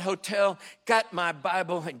lot of that hotel, got my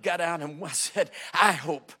Bible, and got out, and I said, "I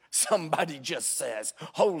hope somebody just says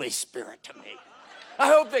Holy Spirit to me. I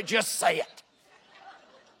hope they just say it."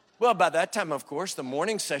 Well, by that time, of course, the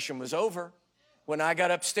morning session was over. When I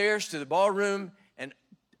got upstairs to the ballroom, and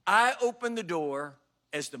I opened the door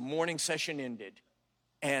as the morning session ended,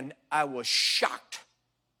 and I was shocked.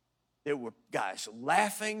 There were guys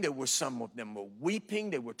laughing. There were some of them were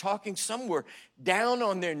weeping. They were talking. Some were down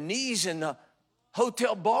on their knees in the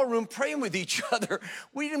hotel ballroom praying with each other.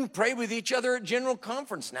 We didn't pray with each other at general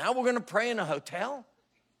conference. Now we're going to pray in a hotel?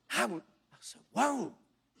 I said, whoa.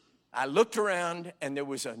 I looked around, and there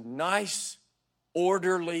was a nice,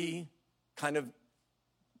 orderly, kind of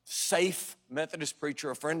safe Methodist preacher,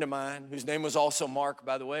 a friend of mine, whose name was also Mark,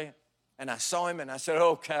 by the way. And I saw him, and I said,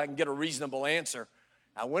 "Okay, I can get a reasonable answer."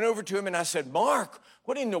 I went over to him and I said, Mark,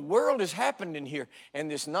 what in the world has happened in here?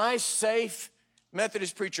 And this nice, safe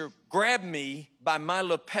Methodist preacher grabbed me by my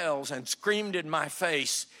lapels and screamed in my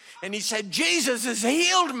face. And he said, Jesus has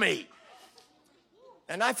healed me.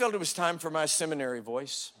 And I felt it was time for my seminary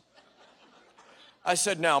voice. I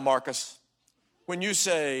said, now, Marcus, when you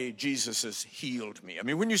say Jesus has healed me,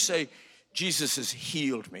 when you say Jesus has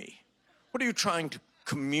healed me, what are you trying to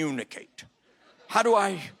communicate? How do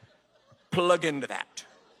I plug into that?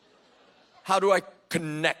 How do I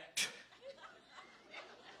connect?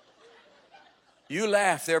 You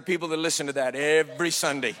laugh. There are people that listen to that every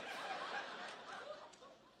Sunday.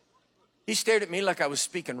 He stared at me like I was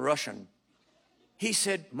speaking Russian. He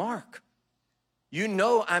said, Mark, you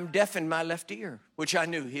know I'm deaf in my left ear, which I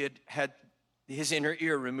knew. He had his inner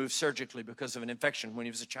ear removed surgically because of an infection when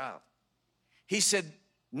he was a child. He said,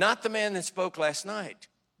 not the man that spoke last night,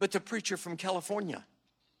 but the preacher from California.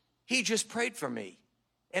 He just prayed for me,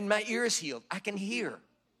 and my ear is healed. I can hear.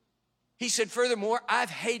 He said, furthermore,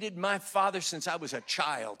 I've hated my father since I was a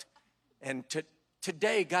child, and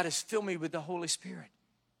today God has filled me with the Holy Spirit.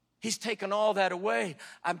 He's taken all that away.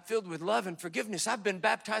 I'm filled with love and forgiveness. I've been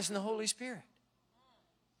baptized in the Holy Spirit.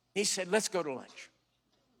 He said, let's go to lunch.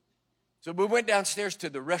 So we went downstairs to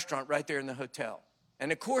the restaurant right there in the hotel.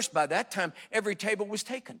 And of course, by that time, every table was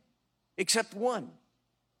taken, except one.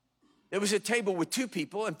 There was a table with 2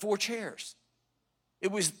 people and 4 chairs.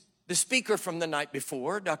 It was the speaker from the night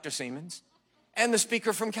before, Dr. Siemens, and the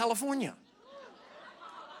speaker from California.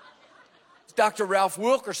 Dr. Ralph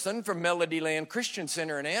Wilkerson from Melody Land Christian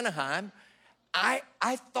Center in Anaheim. I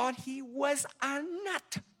thought he was a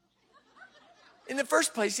nut. In the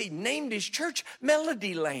first place, he named his church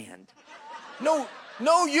Melody Land.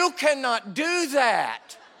 No, you cannot do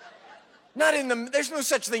that. There's no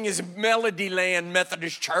such thing as Melody Land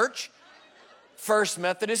Methodist Church. First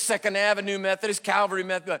Methodist, Second Avenue Methodist, Calvary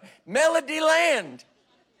Methodist, Melody Land.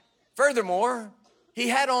 Furthermore, he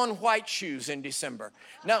had on white shoes in December.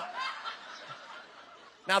 No.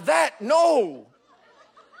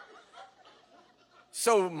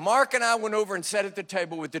 So Mark and I went over and sat at the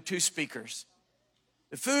table with the 2 speakers.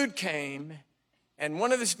 The food came, and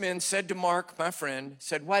one of the men said to Mark, my friend,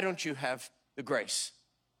 said, why don't you have the grace?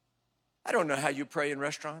 I don't know how you pray in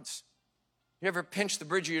restaurants. You ever pinch the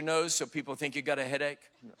bridge of your nose so people think you got a headache?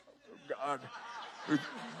 Oh, God,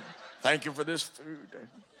 thank you for this food.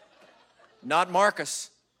 Not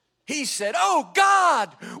Marcus. He said, oh,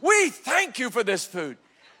 God, we thank you for this food.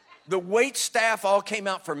 The wait staff all came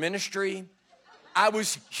out for ministry. I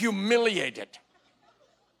was humiliated.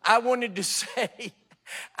 I wanted to say,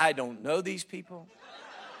 I don't know these people.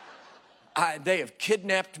 They have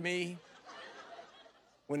kidnapped me.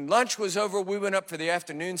 When lunch was over, we went up for the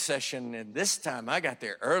afternoon session, and this time I got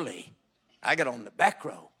there early. I got on the back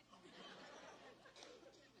row.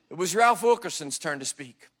 It was Ralph Wilkerson's turn to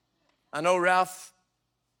speak. I know Ralph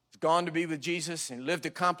has gone to be with Jesus and lived a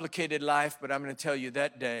complicated life, but I'm going to tell you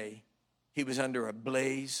that day he was under a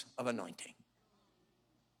blaze of anointing.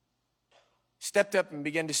 Stepped up and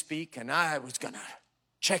began to speak, and I was going to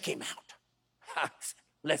check him out.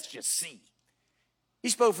 Let's just see. He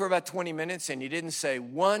spoke for about 20 minutes, and he didn't say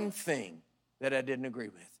one thing that I didn't agree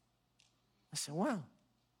with. I said, wow,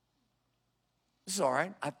 this is all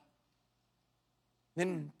right.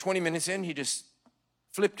 Then 20 minutes in, he just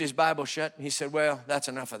flipped his Bible shut, and he said, well, that's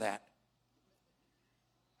enough of that.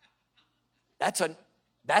 That's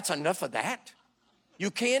enough of that? You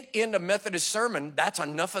can't end a Methodist sermon, that's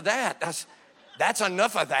enough of that. That's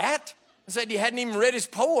enough of that? I said, he hadn't even read his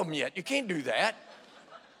poem yet. You can't do that.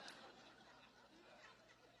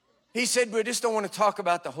 He said, we just don't want to talk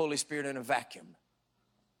about the Holy Spirit in a vacuum.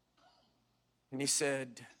 And he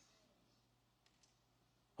said,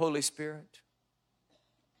 Holy Spirit,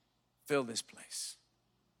 fill this place.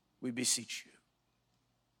 We beseech you.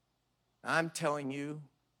 I'm telling you,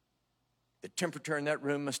 the temperature in that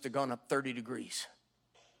room must have gone up 30 degrees.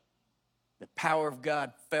 The power of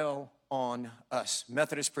God fell on us,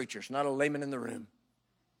 Methodist preachers, not a layman in the room.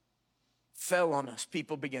 Fell on us.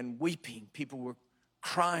 People began weeping. People were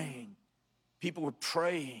crying. People were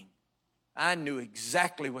praying. I knew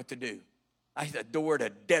exactly what to do. I adored a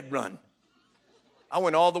dead run. I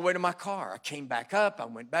went all the way to my car. I came back up. I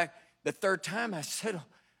went back. The third time I said, oh,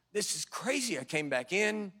 this is crazy. I came back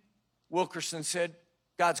in. Wilkerson said,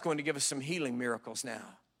 God's going to give us some healing miracles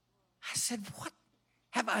now. I said, what?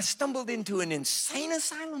 Have I stumbled into an insane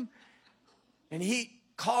asylum? And he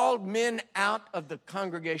called men out of the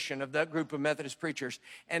congregation of that group of Methodist preachers.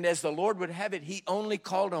 And as the Lord would have it, he only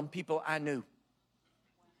called on people I knew.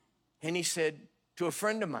 And he said to a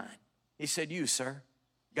friend of mine, he said, you, sir,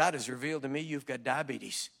 God has revealed to me you've got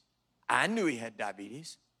diabetes. I knew he had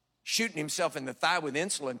diabetes. Shooting himself in the thigh with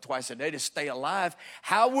insulin twice a day to stay alive.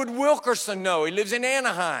 How would Wilkerson know? He lives in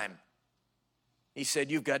Anaheim. He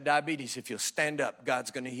said, you've got diabetes. If you'll stand up,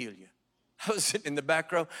 God's going to heal you. I was sitting in the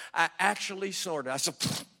back row. I actually snorted. I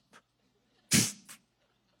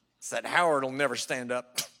said, Howard will never stand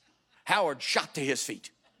up. Howard shot to his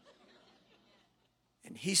feet.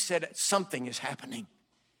 And he said, something is happening.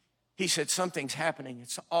 He said, something's happening.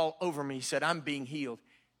 It's all over me. He said, I'm being healed.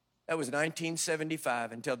 That was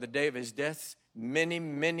 1975 until the day of his death. Many,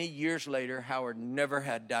 many years later, Howard never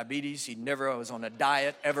had diabetes. He never was on a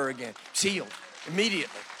diet ever again. He's healed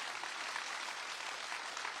immediately.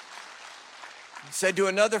 He said to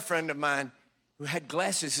another friend of mine who had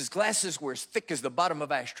glasses, his glasses were as thick as the bottom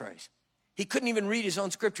of ashtrays. He couldn't even read his own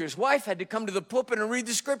scripture. His wife had to come to the pulpit and read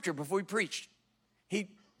the scripture before he preached. He'd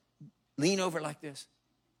lean over like this.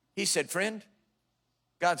 He said, friend,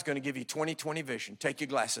 God's going to give you 20/20 vision. Take your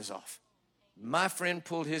glasses off. My friend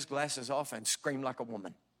pulled his glasses off and screamed like a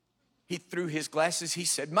woman. He threw his glasses. He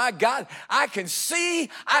said, my God, I can see,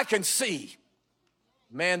 I can see.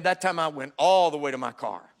 Man, that time I went all the way to my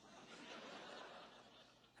car.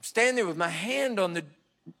 I'm standing there with my hand on the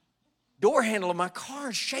door handle of my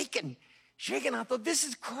car, shaking. I thought, this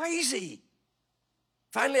is crazy.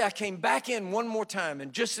 Finally, I came back in one more time,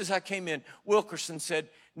 and just as I came in, Wilkerson said,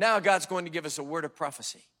 now God's going to give us a word of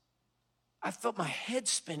prophecy. I felt my head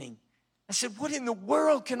spinning. I said, what in the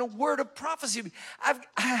world can a word of prophecy be?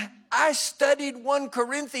 I studied 1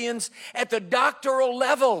 Corinthians at the doctoral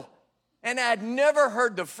level, and I'd never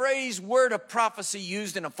heard the phrase word of prophecy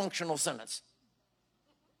used in a functional sentence.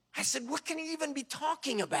 I said, what can he even be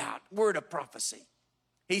talking about, word of prophecy?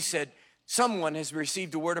 He said, someone has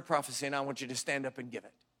received a word of prophecy, and I want you to stand up and give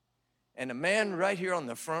it. And a man right here on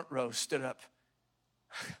the front row stood up.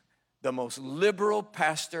 The most liberal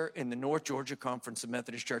pastor in the North Georgia Conference of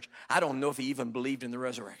Methodist Church. I don't know if he even believed in the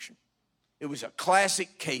resurrection. It was a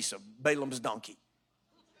classic case of Balaam's donkey.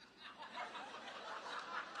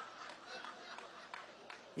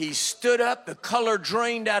 He stood up, the color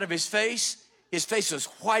drained out of his face. His face was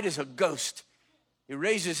white as a ghost. He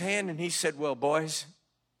raised his hand and he said, well, boys,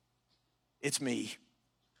 it's me.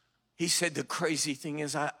 He said, the crazy thing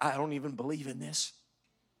is I don't even believe in this.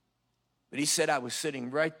 But he said, I was sitting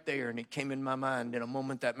right there, and it came in my mind, in a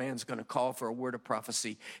moment that man's going to call for a word of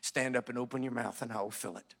prophecy. Stand up and open your mouth, and I will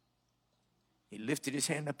fill it. He lifted his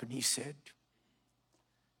hand up, and he said,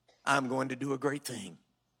 I'm going to do a great thing,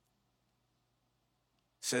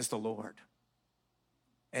 says the Lord.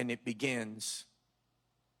 And it begins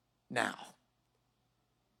now.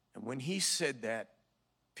 And when he said that,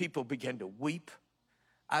 people began to weep.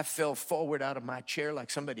 I fell forward out of my chair like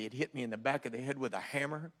somebody had hit me in the back of the head with a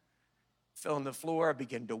hammer. Fell on the floor. I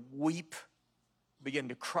began to weep, began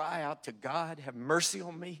to cry out to God, have mercy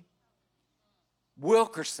on me.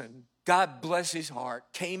 Wilkerson, God bless his heart,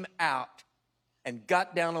 came out and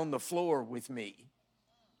got down on the floor with me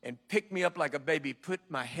and picked me up like a baby, put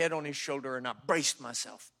my head on his shoulder, and I braced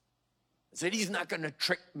myself. I said, he's not going to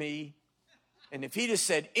trick me. And if he'd have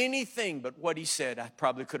said anything but what he said, I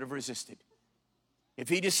probably could have resisted. If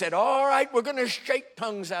he'd have said, all right, we're going to shake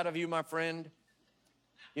tongues out of you, my friend.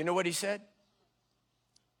 You know what he said?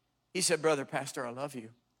 He said, brother pastor, I love you.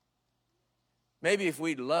 Maybe if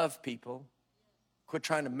we'd love people, quit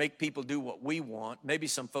trying to make people do what we want, maybe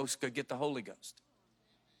some folks could get the Holy Ghost.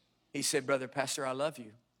 He said, brother pastor, I love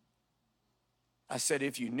you. I said,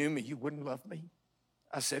 if you knew me, you wouldn't love me.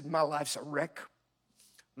 I said, my life's a wreck.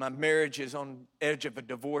 My marriage is on the edge of a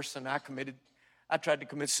divorce, and I tried to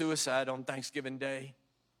commit suicide on Thanksgiving Day.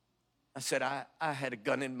 I said, I had a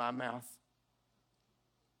gun in my mouth.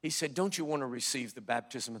 He said, don't you want to receive the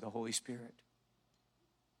baptism of the Holy Spirit?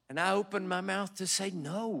 And I opened my mouth to say,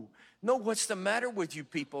 no. No, what's the matter with you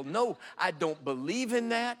people? No, I don't believe in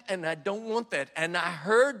that, and I don't want that. And I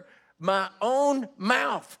heard my own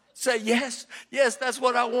mouth say, yes, that's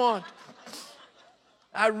what I want.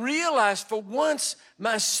 I realized for once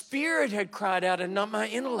my spirit had cried out and not my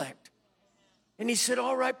intellect. And he said,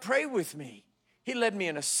 all right, pray with me. He led me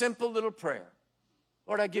in a simple little prayer.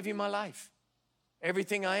 Lord, I give you my life,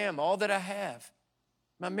 everything I am, all that I have,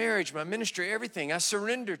 my marriage, my ministry, everything. I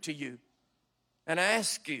surrender to you. And I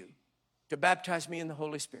ask you to baptize me in the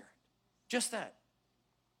Holy Spirit. Just that.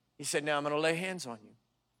 He said, now I'm going to lay hands on you.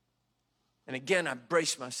 And again, I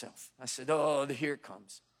braced myself. I said, oh, here it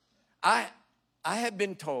comes. I have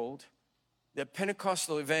been told that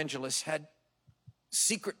Pentecostal evangelists had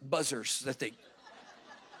secret buzzers that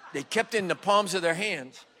they kept in the palms of their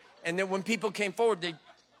hands. And then when people came forward, they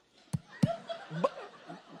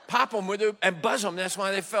pop them with it and buzz them. That's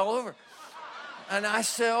why they fell over. And I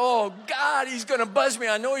said, oh, God, he's going to buzz me.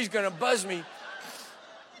 I know he's going to buzz me.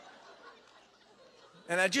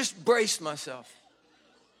 And I just braced myself.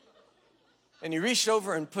 And he reached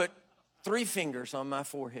over and put 3 fingers on my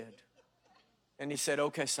forehead. And he said,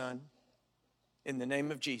 okay, son, in the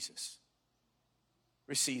name of Jesus,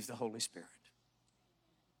 receive the Holy Spirit.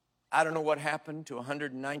 I don't know what happened to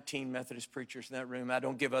 119 Methodist preachers in that room. I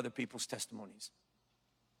don't give other people's testimonies.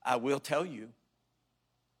 I will tell you,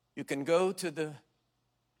 you can go to the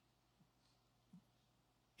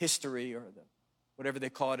history or the whatever they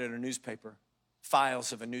call it in a newspaper,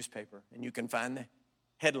 files of a newspaper, and you can find the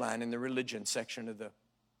headline in the religion section of the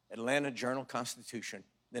Atlanta Journal-Constitution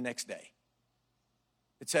the next day.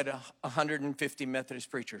 It said 150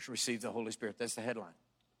 Methodist preachers received the Holy Spirit. That's the headline.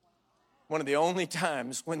 One of the only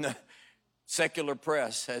times when the secular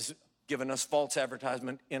press has given us false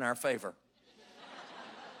advertisement in our favor.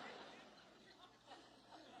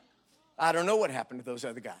 I don't know what happened to those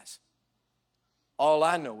other guys. All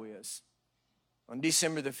I know is on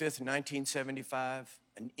December the 5th, 1975,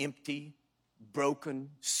 an empty,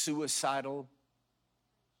 broken, suicidal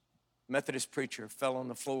Methodist preacher fell on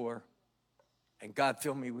the floor and God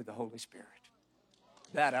filled me with the Holy Spirit.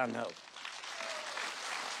 That I know.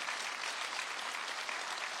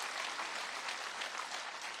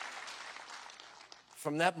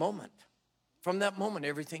 From that moment,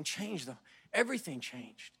 everything changed. Everything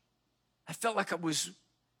changed. I felt like I was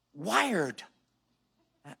wired.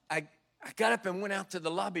 I got up and went out to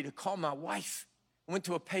the lobby to call my wife. I went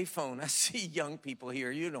to a payphone. I see young people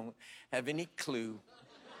here. You don't have any clue.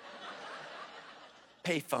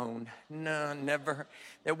 Payphone. No, never.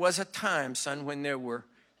 There was a time, son, when there were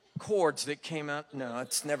cords that came out. No,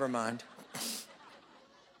 it's never mind.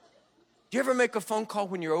 Do you ever make a phone call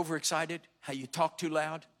when you're overexcited? How you talk too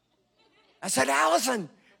loud? I said, Allison,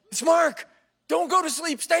 it's Mark. Don't go to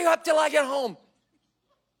sleep. Stay up till I get home.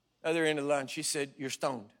 Other end of the line, she said, you're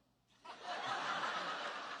stoned.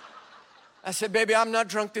 I said, baby, I'm not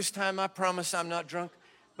drunk this time. I promise I'm not drunk.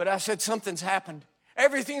 But I said, something's happened.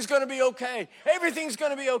 Everything's going to be okay. Everything's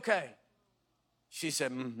going to be okay. She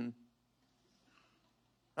said, mm-hmm.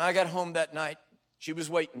 I got home that night. She was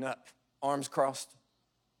waiting up, arms crossed.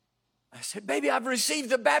 I said, baby, I've received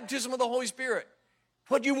the baptism of the Holy Spirit.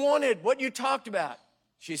 What you wanted, what you talked about.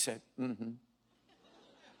 She said, mm-hmm.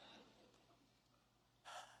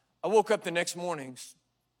 I woke up the next morning,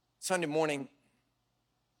 Sunday morning,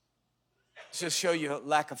 to show you a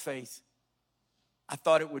lack of faith. I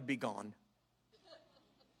thought it would be gone.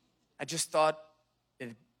 I just thought,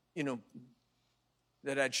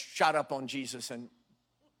 that I'd shot up on Jesus and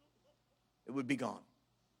it would be gone.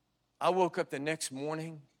 I woke up the next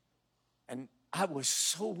morning and I was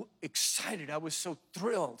so excited. I was so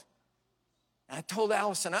thrilled. And I told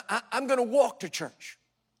Allison, I'm going to walk to church.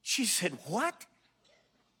 She said, what?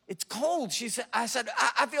 It's cold. I said,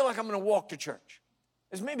 I feel like I'm going to walk to church.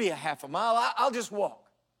 It's maybe a half a mile. I'll just walk.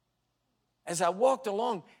 As I walked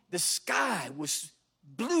along, the sky was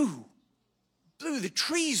blue.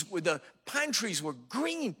 The pine trees were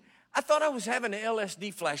green. I thought I was having an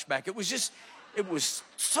LSD flashback. It was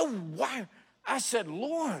so wild. I said,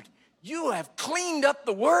 Lord, you have cleaned up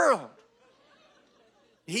the world.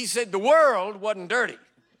 He said, the world wasn't dirty.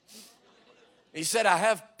 He said, I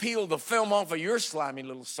have peeled the film off of your slimy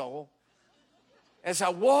little soul. As I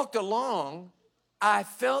walked along, I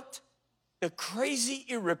felt the crazy,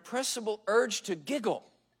 irrepressible urge to giggle.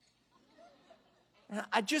 And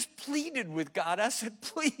I just pleaded with God. I said,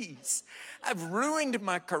 please, I've ruined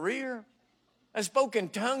my career. I spoke in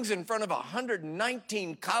tongues in front of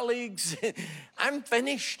 119 colleagues. I'm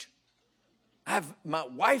finished. My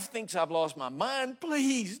wife thinks I've lost my mind.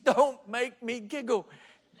 Please don't make me giggle.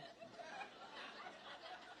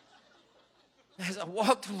 As I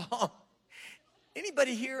walked along,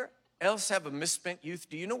 anybody here else have a misspent youth?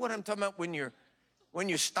 Do you know what I'm talking about when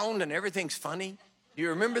you're stoned and everything's funny? Do you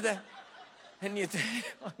remember that? And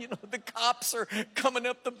the cops are coming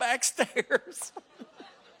up the back stairs.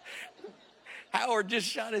 Howard just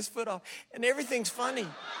shot his foot off, and everything's funny.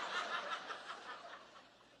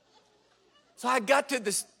 So I got to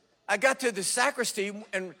the sacristy,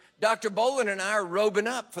 and Dr. Bolin and I are robing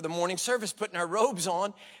up for the morning service, putting our robes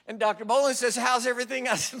on. And Dr. Bolin says, how's everything?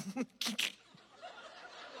 I said,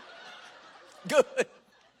 good.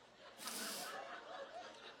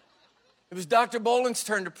 It was Dr. Bolin's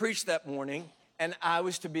turn to preach that morning, and I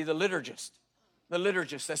was to be the liturgist. The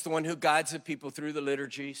liturgist, that's the one who guides the people through the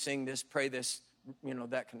liturgy, sing this, pray this,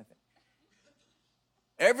 that kind of thing.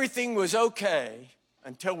 Everything was okay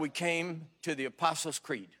until we came to the Apostles'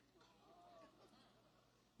 Creed.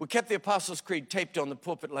 We kept the Apostles' Creed taped on the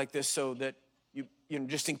pulpit like this so that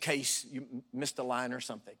just in case you missed a line or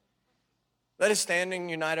something. Let us stand and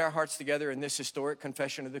unite our hearts together in this historic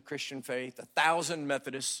confession of the Christian faith. 1,000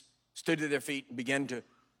 Methodists stood to their feet and began to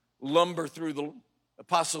lumber through the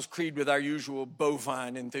Apostles' Creed with our usual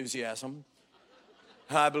bovine enthusiasm.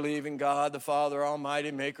 I believe in God, the Father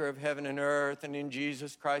Almighty, maker of heaven and earth, and in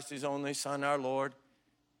Jesus Christ, his only Son, our Lord.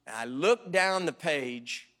 And I looked down the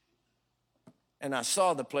page, and I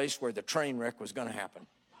saw the place where the train wreck was going to happen.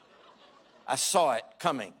 I saw it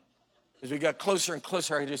coming. As we got closer and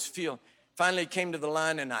closer, I could just feel. Finally came to the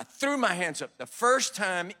line, and I threw my hands up. The first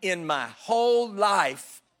time in my whole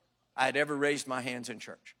life I had ever raised my hands in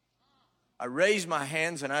church. I raised my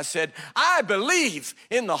hands, and I said, I believe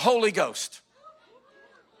in the Holy Ghost.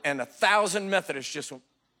 And 1,000 Methodists just went.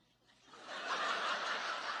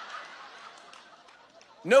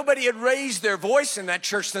 Nobody had raised their voice in that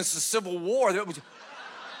church since the Civil War.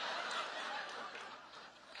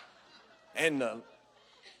 And the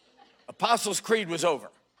Apostles' Creed was over.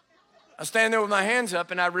 I stand there with my hands up,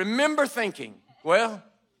 and I remember thinking, well,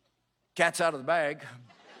 cat's out of the bag.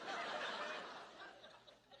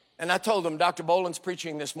 And I told them, Dr. Boland's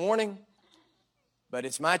preaching this morning, but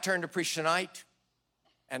it's my turn to preach tonight,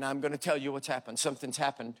 and I'm going to tell you what's happened. Something's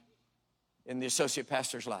happened in the associate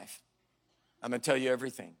pastor's life. I'm going to tell you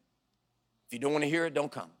everything. If you don't want to hear it,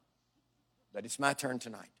 don't come. But it's my turn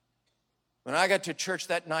tonight. When I got to church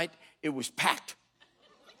that night, it was packed.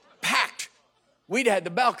 Packed. We'd had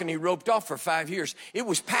the balcony roped off for 5 years. It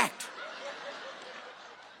was packed.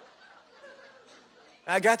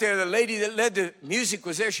 I got there, the lady that led the music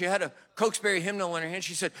was there. She had a Cokesbury hymnal in her hand.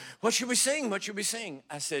 She said, what should we sing? What should we sing?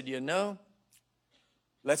 I said,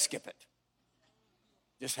 let's skip it.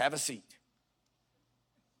 Just have a seat.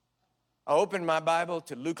 I opened my Bible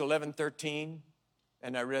to Luke 11:13,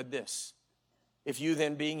 and I read this. If you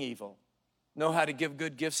then, being evil, know how to give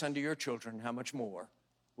good gifts unto your children, how much more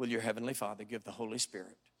will your heavenly Father give the Holy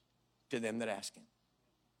Spirit to them that ask him?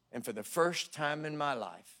 And for the first time in my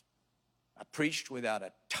life, I preached without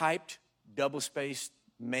a typed, double-spaced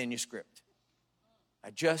manuscript.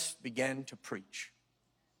 I just began to preach.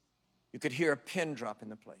 You could hear a pin drop in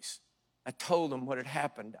the place. I told them what had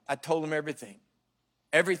happened. I told them everything.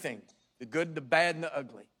 Everything. The good, the bad, and the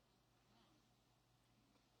ugly.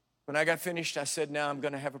 When I got finished, I said, now I'm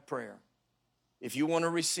going to have a prayer. If you want to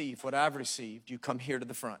receive what I've received, you come here to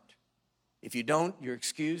the front. If you don't, you're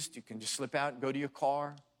excused. You can just slip out and go to your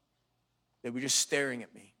car. They were just staring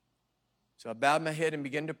at me. So I bowed my head and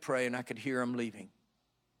began to pray, and I could hear them leaving.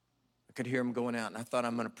 I could hear them going out, and I thought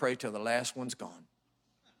I'm going to pray till the last one's gone.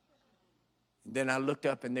 And then I looked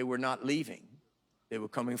up, and they were not leaving. They were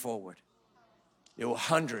coming forward. There were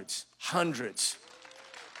hundreds.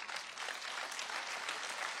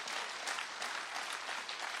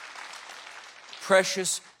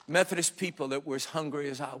 Precious Methodist people that were as hungry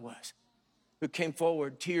as I was, who came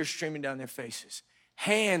forward, tears streaming down their faces,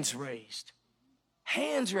 hands raised.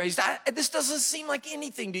 Hands raised. This doesn't seem like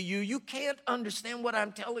anything to you. You can't understand what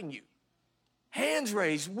I'm telling you. Hands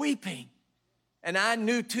raised, weeping. And I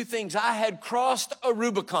knew two things. I had crossed a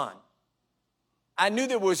Rubicon. I knew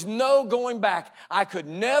there was no going back. I could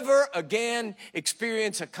never again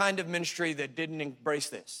experience a kind of ministry that didn't embrace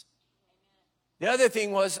this. The other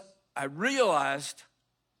thing was, I realized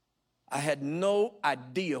I had no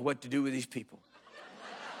idea what to do with these people.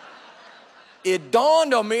 It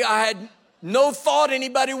dawned on me I had no thought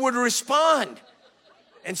anybody would respond.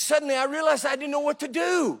 And suddenly I realized I didn't know what to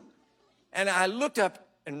do. And I looked up,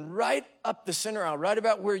 and right up the center aisle, right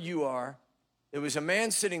about where you are, there was a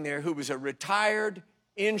man sitting there who was a retired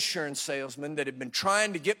insurance salesman that had been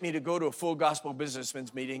trying to get me to go to a full gospel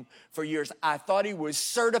businessman's meeting for years. I thought he was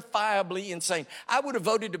certifiably insane. I would have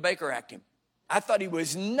voted to Baker Act him. I thought he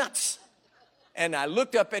was nuts. And I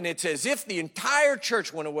looked up, and it's as if the entire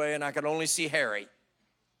church went away and I could only see Harry.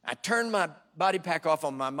 I turned my body pack off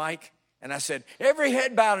on my mic, and I said, every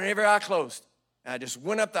head bowed and every eye closed. And I just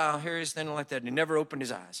went up the aisle, Harry standing like that, and he never opened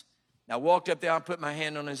his eyes. I walked up the aisle, put my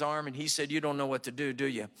hand on his arm, and he said, you don't know what to do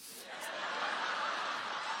you?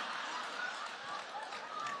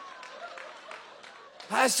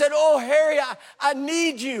 I said, oh, Harry, I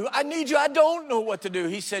need you. I need you. I don't know what to do.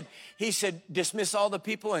 He said, dismiss all the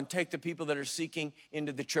people and take the people that are seeking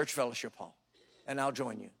into the church fellowship hall, and I'll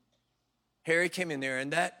join you. Harry came in there,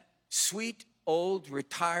 and that sweet, old,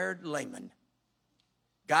 retired layman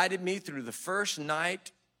guided me through the first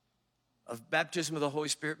night of baptism of the Holy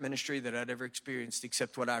Spirit ministry that I'd ever experienced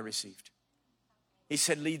except what I received. He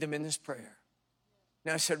said, lead them in this prayer.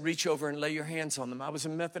 Now I said, reach over and lay your hands on them. I was a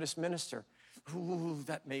Methodist minister. Ooh,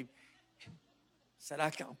 that made, said,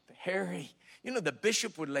 I can't, Harry, the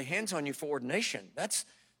bishop would lay hands on you for ordination. That's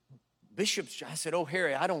Bishop, I said, oh,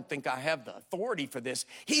 Harry, I don't think I have the authority for this.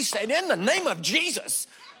 He said, in the name of Jesus.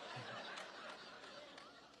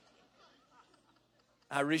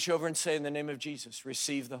 I reach over and say, in the name of Jesus,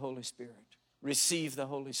 receive the Holy Spirit. Receive the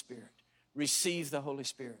Holy Spirit. Receive the Holy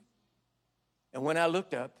Spirit. And when I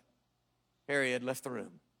looked up, Harry had left the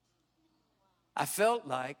room. I felt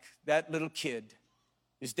like that little kid,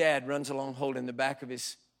 his dad runs along holding the back of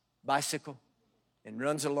his bicycle and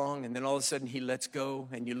runs along, and then all of a sudden he lets go,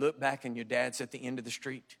 and you look back and your dad's at the end of the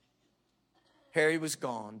street. Harry was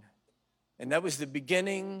gone, and that was the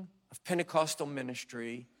beginning of Pentecostal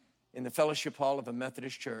ministry in the fellowship hall of a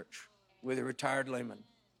Methodist church with a retired layman.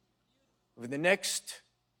 Over the next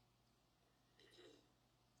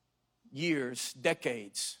years,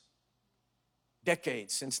 decades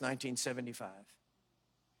since 1975,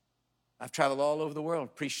 I've traveled all over the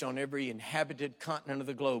world, preached on every inhabited continent of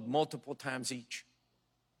the globe, multiple times each.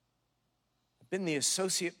 I've been the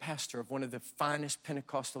associate pastor of one of the finest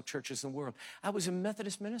Pentecostal churches in the world. I was a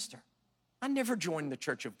Methodist minister. I never joined the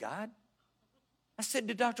Church of God. I said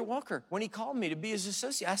to Dr. Walker, when he called me to be his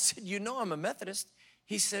associate, I said, you know I'm a Methodist.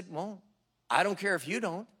 He said, well, I don't care if you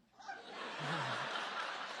don't.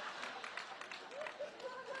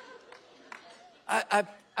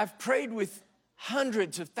 I've prayed with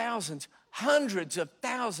hundreds of thousands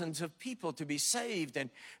of people to be saved and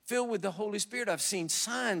filled with the Holy Spirit. I've seen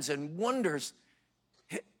signs and wonders.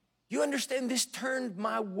 You understand, this turned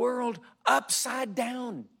my world upside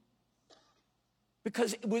down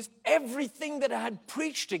because it was everything that I had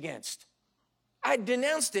preached against. I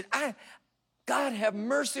denounced it. God have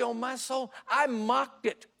mercy on my soul. I mocked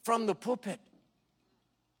it from the pulpit.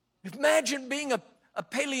 Imagine being a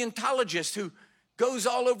paleontologist who goes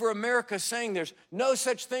all over America saying there's no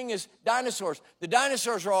such thing as dinosaurs. The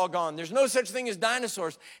dinosaurs are all gone. There's no such thing as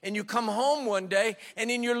dinosaurs. And you come home one day,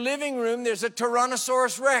 and in your living room, there's a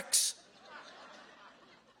Tyrannosaurus Rex.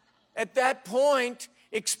 At that point,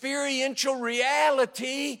 experiential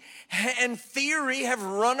reality and theory have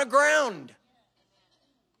run aground.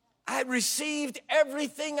 I received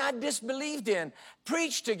everything I disbelieved in,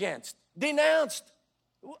 preached against, denounced.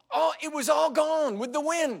 It was all gone with the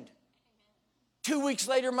wind. 2 weeks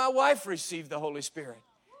later, my wife received the Holy Spirit.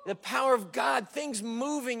 The power of God, things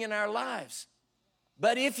moving in our lives.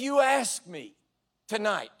 But if you ask me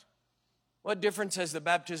tonight, what difference has the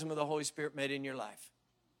baptism of the Holy Spirit made in your life?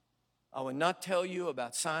 I will not tell you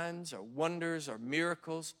about signs or wonders or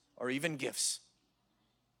miracles or even gifts.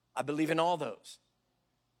 I believe in all those.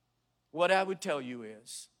 What I would tell you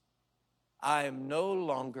is, I am no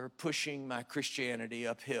longer pushing my Christianity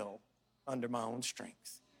uphill under my own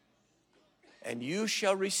strength. And you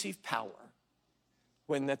shall receive power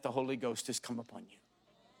when that the Holy Ghost has come upon you.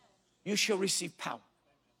 You shall receive power.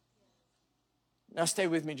 Now stay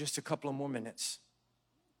with me just a couple of more minutes.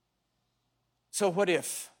 So what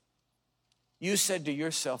if you said to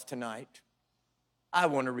yourself tonight, I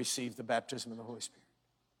want to receive the baptism of the Holy Spirit.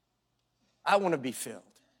 I want to be filled.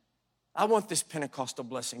 I want this Pentecostal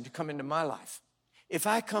blessing to come into my life. If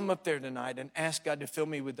I come up there tonight and ask God to fill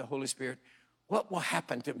me with the Holy Spirit, what will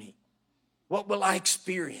happen to me? What will I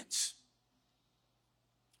experience?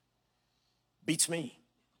 Beats me.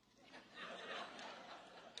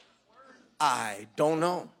 I don't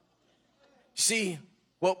know. See,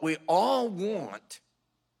 what we all want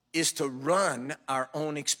is to run our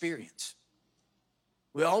own experience.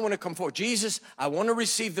 We all want to come forward. Jesus, I want to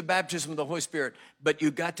receive the baptism of the Holy Spirit, but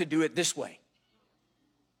you've got to do it this way.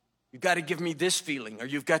 You've got to give me this feeling, or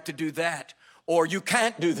you've got to do that, or you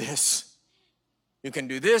can't do this. You can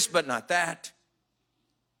do this, but not that.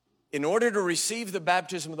 In order to receive the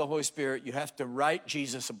baptism of the Holy Spirit, you have to write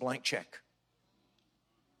Jesus a blank check.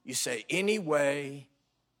 You say, any way,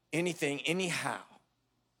 anything, anyhow,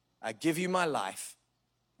 I give you my life,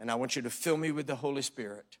 and I want you to fill me with the Holy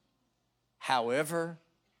Spirit. However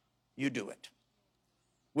you do it.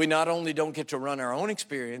 We not only don't get to run our own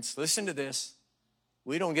experience, listen to this,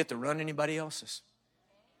 we don't get to run anybody else's.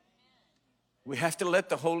 We have to let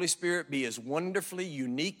the Holy Spirit be as wonderfully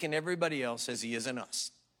unique in everybody else as he is in us.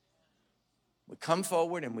 We come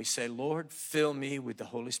forward and we say, Lord, fill me with the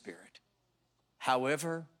Holy Spirit.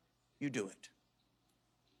 However you do it.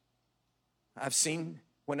 I've seen,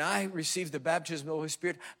 when I received the baptism of the Holy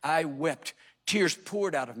Spirit, I wept. Tears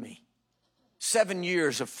poured out of me. 7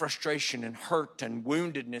 years of frustration and hurt and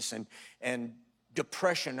woundedness and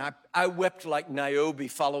depression. I wept like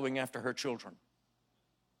Niobe following after her children.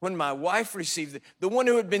 When my wife received it, the one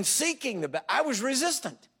who had been seeking I was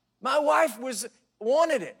resistant. My wife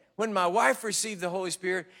wanted it. When my wife received the Holy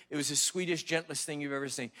Spirit, it was the sweetest, gentlest thing you've ever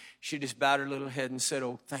seen. She just bowed her little head and said,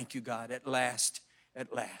 oh, thank you, God, at last,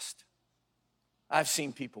 at last. I've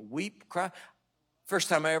seen people weep, cry. First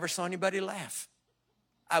time I ever saw anybody laugh.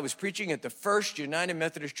 I was preaching at the First United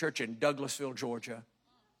Methodist Church in Douglasville, Georgia.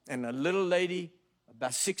 And a little lady,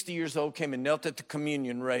 about 60 years old, came and knelt at the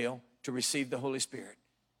communion rail to receive the Holy Spirit.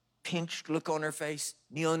 Pinched look on her face,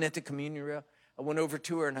 kneeling at the communion rail. I went over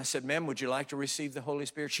to her and I said, ma'am, would you like to receive the Holy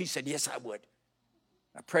Spirit? She said, yes, I would.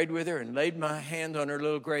 I prayed with her and laid my hand on her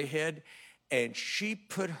little gray head, and she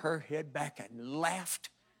put her head back and laughed.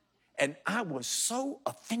 And I was so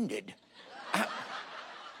offended.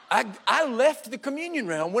 I left the communion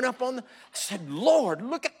rail and went up on I said, Lord,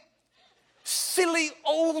 look at silly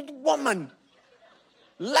old woman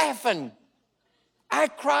laughing. I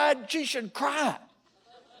cried, she should cry.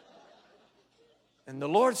 And the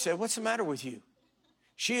Lord said, what's the matter with you?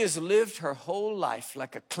 She has lived her whole life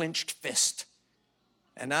like a clenched fist,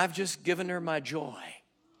 and I've just given her my joy.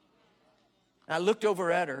 I looked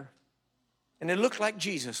over at her, and it looked like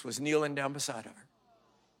Jesus was kneeling down beside of her.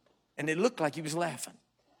 And it looked like he was laughing.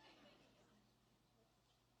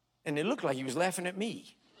 And it looked like he was laughing at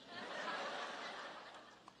me.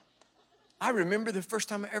 I remember the first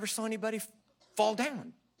time I ever saw anybody fall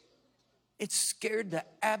down. It scared the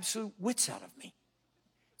absolute wits out of me.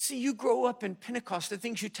 See, you grow up in Pentecost, the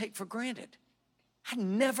things you take for granted. I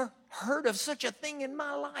never heard of such a thing in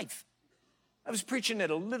my life. I was preaching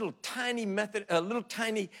at a little tiny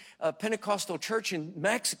Pentecostal church in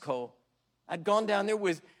Mexico. I'd gone down there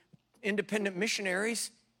with independent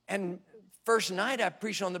missionaries, and first night I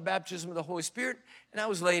preached on the baptism of the Holy Spirit, and I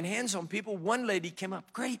was laying hands on people. One lady came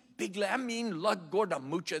up, great big lady, I mean la gorda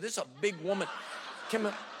mucha, this is a big woman, came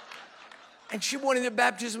up, and she wanted the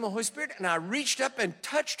baptism of the Holy Spirit, and I reached up and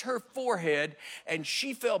touched her forehead, and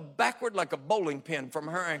she fell backward like a bowling pin from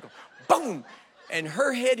her ankle. Boom! And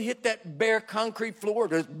her head hit that bare concrete floor,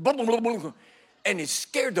 and it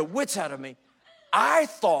scared the wits out of me. I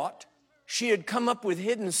thought she had come up with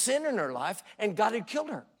hidden sin in her life, and God had killed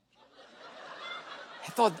her. I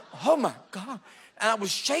thought, oh my God. And I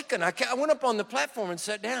was shaking. I went up on the platform and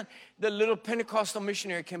sat down. The little Pentecostal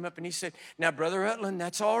missionary came up and he said, now, Brother Rutland,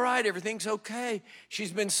 that's all right. Everything's okay.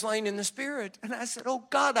 She's been slain in the Spirit. And I said, oh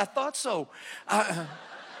God, I thought so. I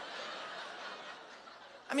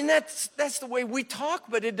mean, that's the way we talk,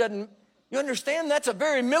 but it doesn't, you understand? That's a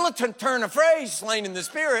very militant turn of phrase, slain in the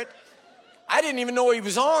Spirit. I didn't even know he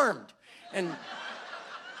was armed. And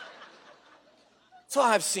so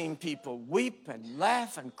I've seen people weep and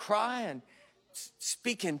laugh and cry and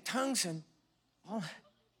speak in tongues, and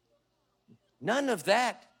none of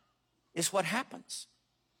that is what happens.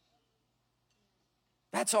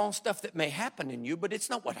 That's all stuff that may happen in you, but it's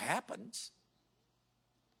not what happens.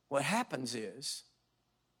 What happens is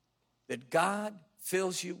that God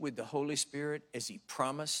fills you with the Holy Spirit as he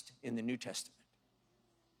promised in the New Testament.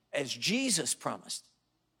 As Jesus promised.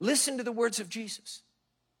 Listen to the words of Jesus.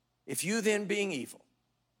 If you then, being evil,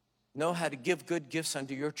 know how to give good gifts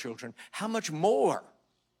unto your children, how much more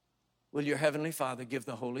will your heavenly Father give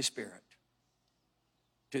the Holy Spirit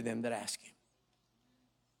to them that ask him?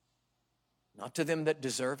 Not to them that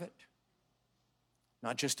deserve it,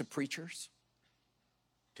 not just to preachers,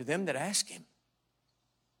 to them that ask him.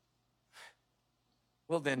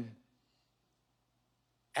 Well, then,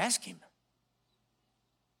 ask him.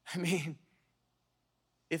 I mean,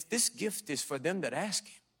 if this gift is for them that ask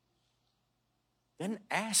him, then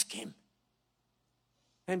ask him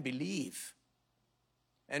and believe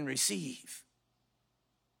and receive.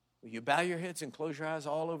 Will you bow your heads and close your eyes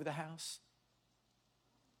all over the house?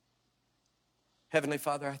 Heavenly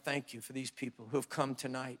Father, I thank you for these people who have come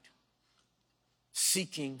tonight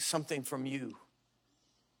seeking something from you.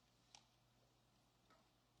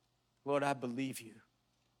 Lord, I believe you.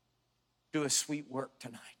 Do a sweet work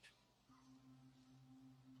tonight.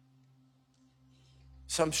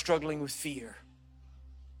 Some struggling with fear,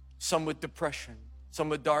 some with depression, some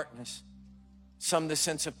with darkness, some the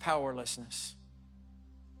sense of powerlessness,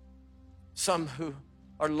 some who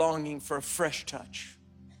are longing for a fresh touch,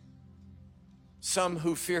 some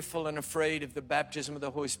who, fearful and afraid of the baptism of the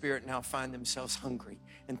Holy Spirit, now find themselves hungry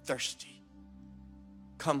and thirsty.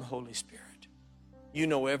 Come, Holy Spirit. You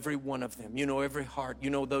know every one of them. You know every heart. You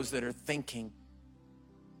know those that are thinking,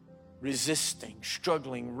 resisting,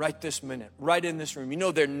 struggling right this minute, right in this room. You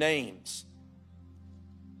know their names.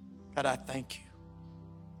 God, I thank you.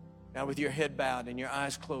 Now with your head bowed and your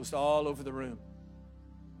eyes closed all over the room,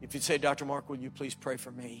 if you'd say, Dr. Mark, will you please pray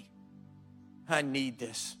for me? I need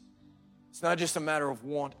this. It's not just a matter of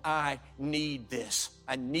want. I need this.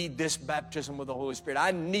 I need this baptism with the Holy Spirit.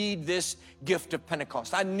 I need this gift of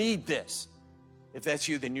Pentecost. I need this. If that's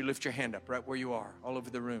you, then you lift your hand up right where you are, all over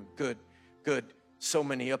the room. Good, good. So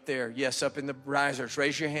many up there. Yes, up in the risers.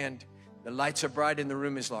 Raise your hand. The lights are bright and the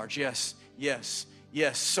room is large. Yes, yes,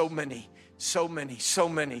 yes. So many, so many, so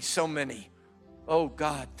many, so many. Oh,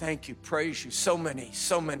 God, thank you. Praise you. So many,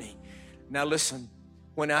 so many. Now listen,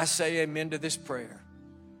 when I say amen to this prayer,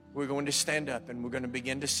 we're going to stand up and we're going to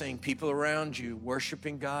begin to sing. People around you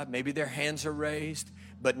worshiping God. Maybe their hands are raised,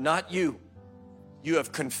 but not you. You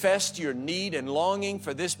have confessed your need and longing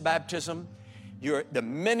for this baptism. The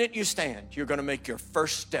minute you stand, you're going to make your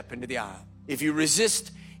first step into the aisle. If you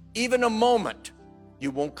resist even a moment,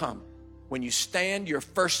 you won't come. When you stand, your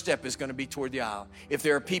first step is going to be toward the aisle. If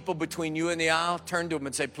there are people between you and the aisle, turn to them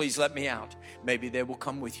and say, please let me out. Maybe they will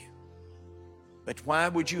come with you. But why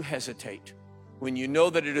would you hesitate when you know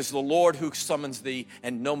that it is the Lord who summons thee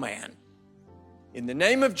and no man? In the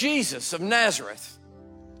name of Jesus of Nazareth,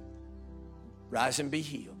 rise and be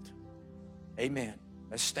healed. Amen.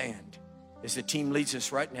 Let's stand as the team leads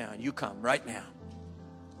us right now. You come right now.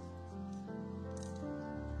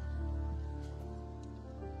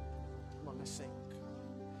 Come on, let's sing.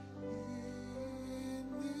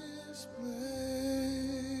 In this place,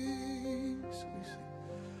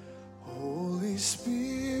 Holy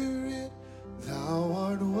Spirit, thou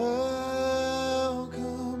art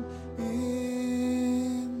welcome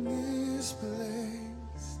in this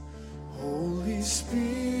place. Holy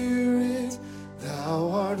Spirit, thou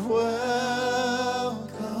art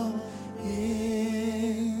welcome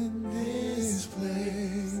in this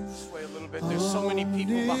place. This way a little bit. There's so many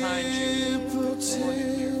people behind you.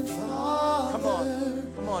 Come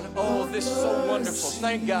on. Come on. Oh, this is so wonderful.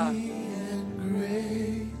 Thank God.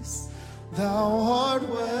 Thou art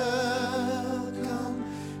welcome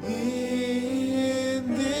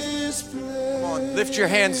in this place. Come on, lift your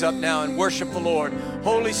hands up now and worship the Lord.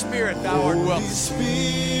 Holy Spirit, thou art welcome. Holy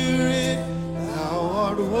Spirit, thou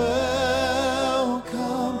art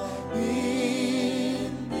welcome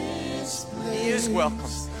in this place. He is welcome.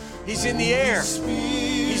 He's in the air.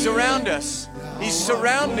 He's around us. He's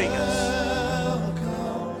surrounding us.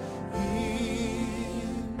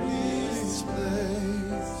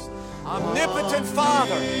 Omnipotent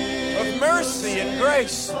Father of mercy and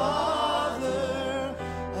grace. Father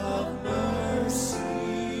of mercy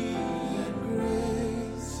and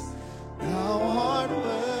grace, thou art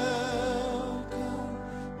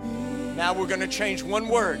welcome. Now we're going to change one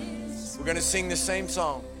word. We're going to sing the same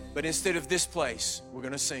song, but instead of this place, we're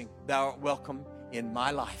going to sing, thou art welcome in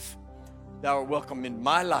my life. Thou art welcome in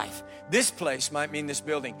my life. This place might mean this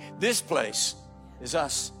building. This place is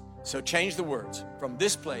us. So change the words from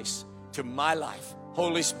this place to my life.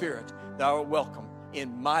 Holy Spirit, thou art welcome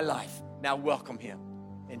in my life. Now welcome him.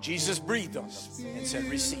 And Jesus breathed on them and said,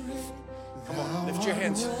 receive. Come on, lift your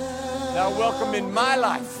hands. Thou art welcome in my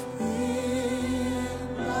life. In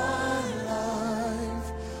my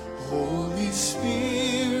life, Holy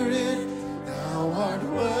Spirit, thou art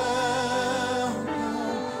welcome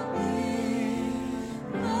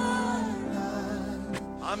in my life.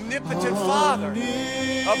 Omnipotent Father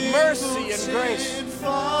of mercy and grace.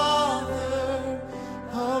 Father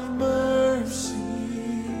of mercy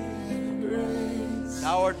and grace,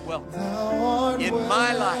 Thou art welcome thou art in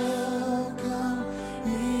my life. welcome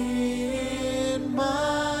in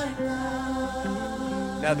my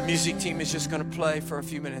life. Now the music team is just going to play for a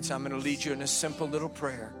few minutes. I'm going to lead you in a simple little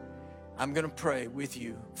prayer. I'm going to pray with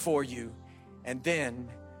you, for you, and then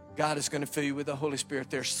God is going to fill you with the Holy Spirit.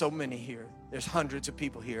 There's so many here. There's hundreds of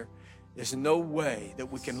people here. There's no way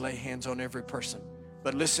that we can lay hands on every person.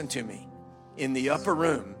 But listen to me. In the upper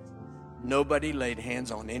room, nobody laid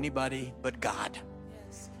hands on anybody but God.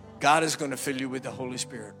 God is going to fill you with the Holy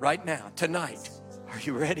Spirit right now, tonight. Are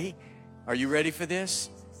you ready? Are you ready for this?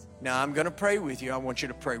 Now I'm going to pray with you. I want you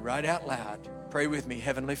to pray right out loud. Pray with me.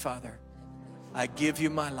 Heavenly Father, I give you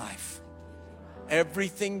my life.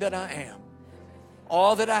 Everything that I am,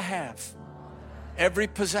 all that I have, every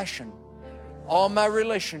possession, all my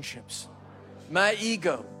relationships, my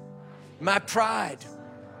ego, my pride,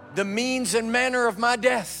 the means and manner of my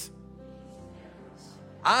death.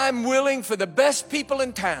 I'm willing for the best people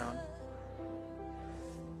in town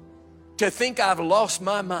to think I've lost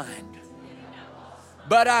my mind.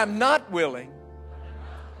 But I'm not willing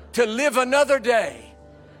to live another day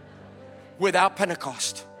without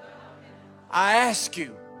Pentecost. I ask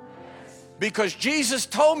you, because Jesus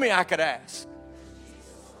told me I could ask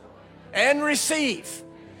and receive.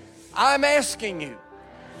 I'm asking you,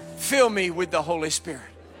 fill me with the Holy Spirit.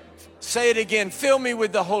 Say it again, fill me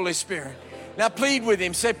with the Holy Spirit. Now plead with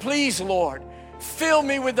him. Say, please, Lord, fill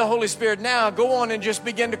me with the Holy Spirit. Now go on and just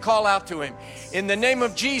begin to call out to him. In the name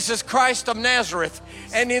of Jesus Christ of Nazareth,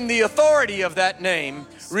 and in the authority of that name,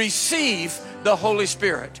 receive the Holy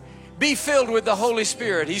Spirit. Be filled with the Holy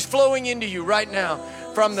Spirit. He's flowing into you right now.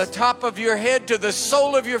 from the top of your head to the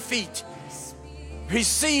sole of your feet.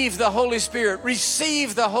 Receive the Holy Spirit.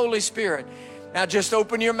 Receive the Holy Spirit. Now just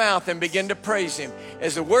open your mouth and begin to praise Him.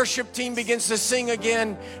 As the worship team begins to sing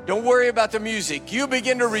again, don't worry about the music. You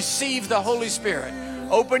begin to receive the Holy Spirit.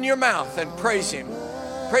 Open your mouth and praise Him.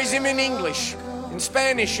 Praise Him in English, in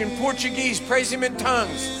Spanish, in Portuguese. Praise Him in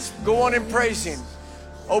tongues. Go on and praise Him.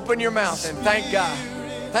 Open your mouth and thank God.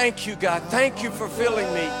 Thank you, God. Thank you for filling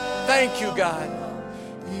me. Thank you, God.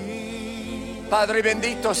 Padre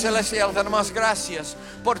bendito celestial, te damos gracias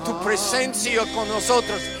por tu presencia con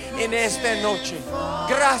nosotros en esta noche.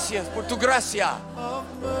 Gracias por tu gracia.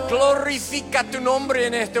 Glorifica tu nombre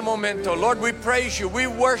en este momento. Lord, we praise you. We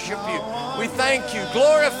worship you. We thank you.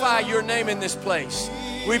 Glorify your name in this place.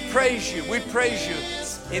 We praise you. We praise you.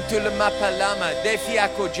 Into the mapalama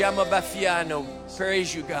defiaco llama bafiano.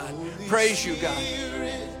 Praise you, God. Praise you, God.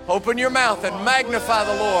 Open your mouth and magnify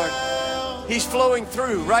the Lord. He's flowing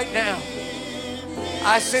through right now.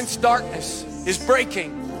 I sense darkness is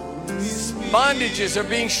breaking. Bondages are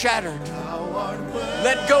being shattered.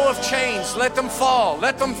 Let go of chains. Let them fall.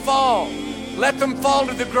 Let them fall. Let them fall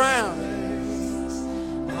to the ground.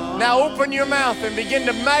 Now open your mouth and begin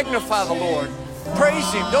to magnify the Lord.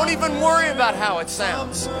 Praise Him. Don't even worry about how it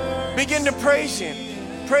sounds. Begin to praise Him.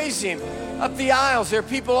 Praise Him. Up the aisles, there are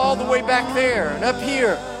people all the way back there and up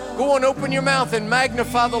here. Go on, open your mouth and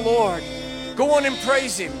magnify the Lord. Go on and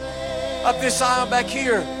praise Him. Up this aisle back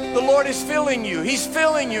here, the Lord is filling you. He's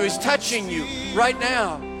filling you. He's touching you right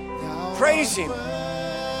now. Praise Him.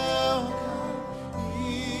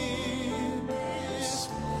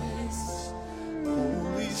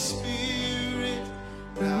 Holy Spirit,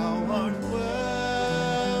 thou art welcome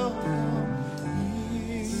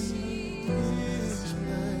in this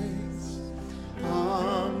place.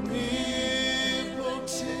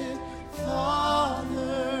 Omnipotent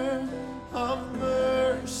Father of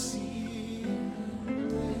mercy and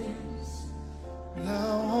grace,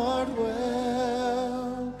 thou art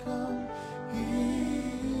welcome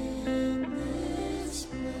in this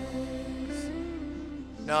place.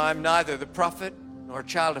 Now, I'm neither the prophet nor a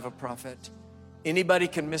child of a prophet. Anybody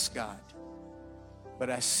can miss God. But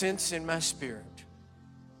I sense in my spirit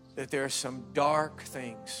that there are some dark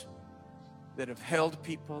things that have held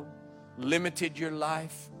people, limited your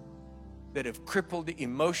life, that have crippled you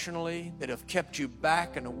emotionally, that have kept you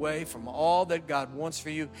back and away from all that God wants for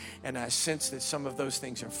you. And I sense that some of those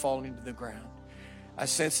things are falling to the ground. I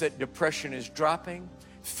sense that depression is dropping.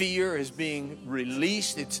 Fear is being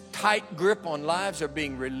released. Its tight grip on lives are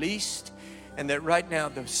being released. And that right now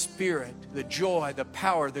the Spirit, the joy, the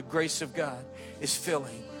power, the grace of God is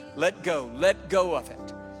filling. Let go of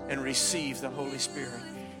it and receive the Holy Spirit.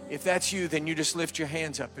 If that's you, then you just lift your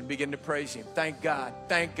hands up and begin to praise Him. Thank God,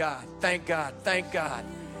 thank God, thank God, thank God.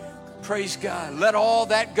 Praise God. Let all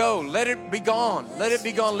that go. Let it be gone. Let it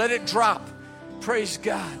be gone. Let it drop. Praise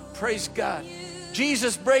God. Praise God.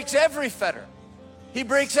 Jesus breaks every fetter. He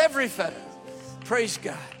breaks every fetter. Praise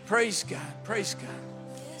God. Praise God. Praise God.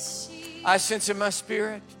 I sense in my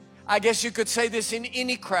spirit, I guess you could say this in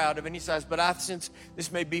any crowd of any size, but I sense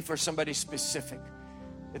this may be for somebody specific.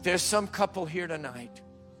 That there's some couple here tonight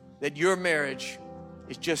that your marriage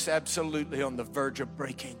is just absolutely on the verge of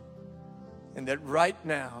breaking. And that right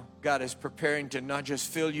now, God is preparing to not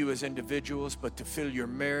just fill you as individuals, but to fill your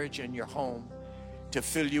marriage and your home, to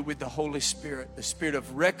fill you with the Holy Spirit, the Spirit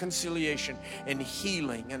of reconciliation and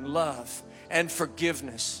healing and love and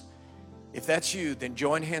forgiveness. If that's you, then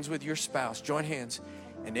join hands with your spouse. Join hands.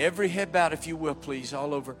 And every head bowed, if you will, please,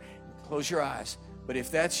 all over. Close your eyes. But if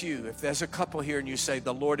that's you, if there's a couple here and you say,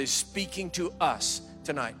 the Lord is speaking to us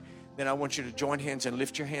tonight, then I want you to join hands and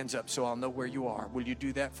lift your hands up so I'll know where you are. Will you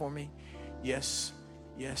do that for me? Yes.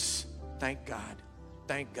 Yes. Thank God.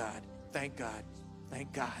 Thank God. Thank God.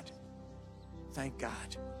 Thank God. Thank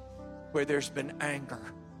God. Where there's been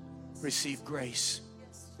anger, receive grace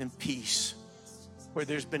and peace. Where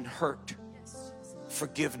there's been hurt,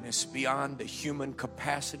 forgiveness beyond the human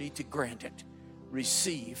capacity to grant it.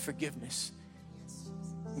 Receive forgiveness.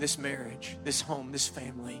 This marriage, this home, this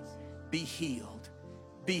family, be healed.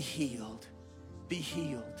 Be healed. Be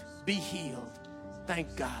healed. Be healed.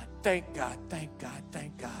 Thank God. Thank God. Thank God.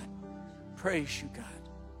 Thank God. Praise you, God.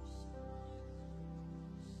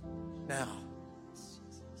 Now,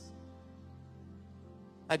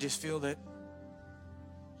 I just feel that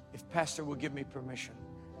if Pastor will give me permission,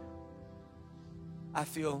 I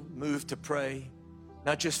feel moved to pray,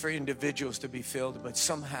 not just for individuals to be filled, but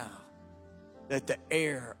somehow that the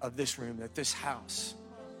air of this room, that this house,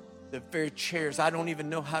 the very chairs, I don't even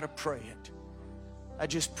know how to pray it. I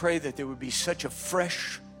just pray that there would be such a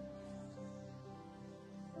fresh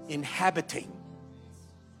inhabiting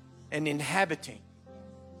and inhabiting.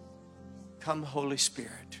 Come, Holy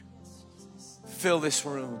Spirit. Fill this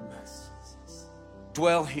room.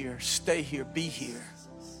 Dwell here, stay here, be here.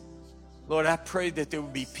 Lord, I pray that there will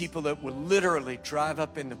be people that will literally drive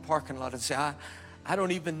up in the parking lot and say, I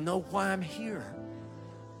don't even know why I'm here.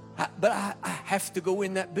 But I have to go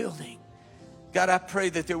in that building. God, I pray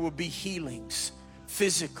that there will be healings,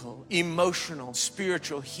 physical, emotional,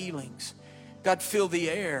 spiritual healings. God, fill the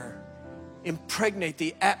air, impregnate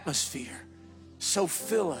the atmosphere. So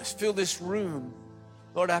fill us, fill this room.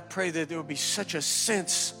 Lord, I pray that there will be such a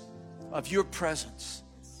sense of your presence.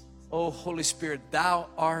 Oh, Holy Spirit, thou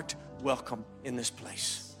art welcome in this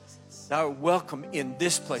place. Thou art welcome in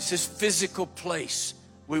this place, this physical place.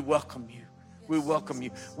 We welcome you. We welcome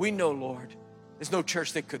you. We know, Lord, there's no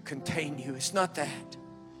church that could contain you. It's not that.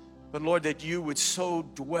 But Lord, that you would so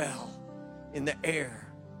dwell in the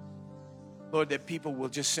air. Lord, that people will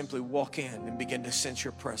just simply walk in and begin to sense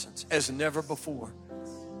your presence as never before.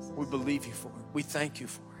 We believe you for it. We thank you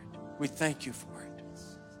for it. We thank you for it.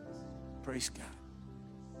 Praise God.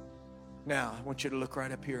 Now, I want you to look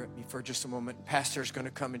right up here at me for just a moment. Pastor's going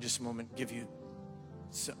to come in just a moment and give you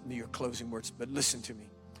some of your closing words. But listen to me.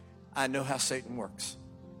 I know how Satan works.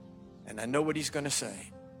 And I know what he's going to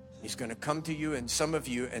say. He's going to come to you and some of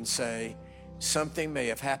you and say, something may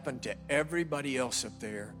have happened to everybody else up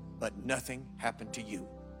there, but nothing happened to you.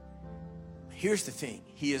 Here's the thing.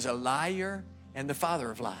 He is a liar and the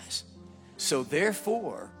father of lies. So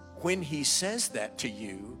therefore, when he says that to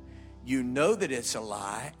you, you know that it's a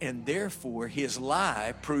lie, and therefore his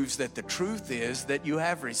lie proves that the truth is that you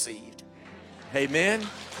have received. Amen?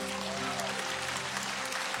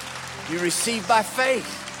 You receive by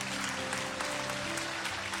faith.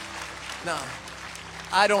 Now,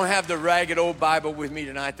 I don't have the ragged old Bible with me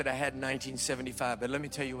tonight that I had in 1975, but let me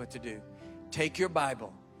tell you what to do. Take your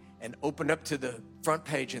Bible and open up to the front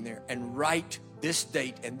page in there and write this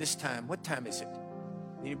date and this time. What time is it?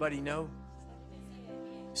 Anybody know?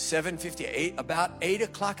 7:58, about 8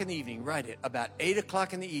 o'clock in the evening. Write it. About 8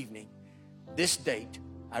 o'clock in the evening, this date,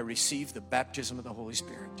 I received the baptism of the Holy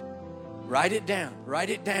Spirit. Write it down. Write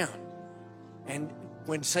it down. And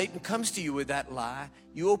when Satan comes to you with that lie,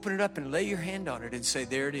 you open it up and lay your hand on it and say,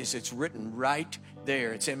 there it is. It's written right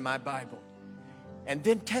there. It's in my Bible. And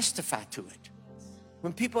then testify to it.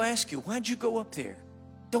 When people ask you, why'd you go up there?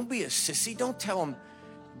 Don't be a sissy. Don't tell them,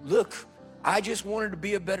 look, I just wanted to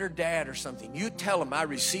be a better dad or something. You tell them I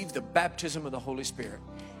received the baptism of the Holy Spirit.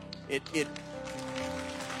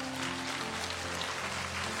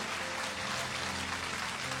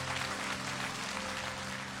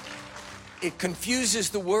 It confuses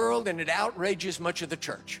the world and it outrages much of the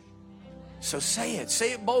church. So say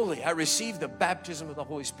it boldly. I received the baptism of the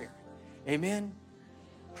Holy Spirit. Amen.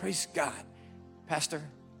 Praise God. Pastor,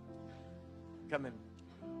 come and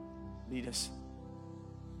lead us.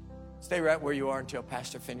 Stay right where you are until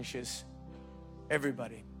Pastor finishes.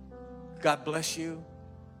 Everybody, God bless you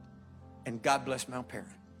and God bless Mount Paran.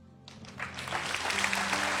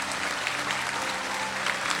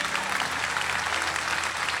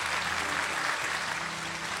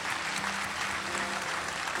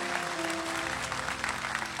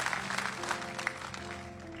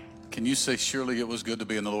 Can you say, surely it was good to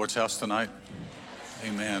be in the Lord's house tonight?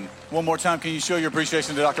 Amen. One more time, can you show your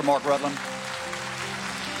appreciation to Dr. Mark Rutland?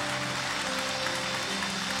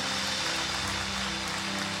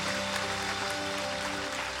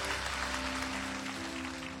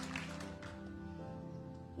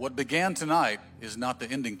 What began tonight is not the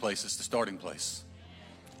ending place, it's the starting place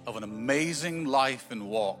of an amazing life and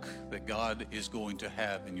walk that God is going to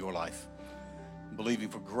have in your life. I'm believing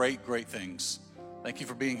for great, great things. Thank you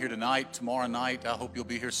for being here tonight. Tomorrow night, I hope you'll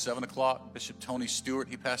be here 7 o'clock. Bishop Tony Stewart,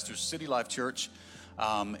 he pastors City Life Church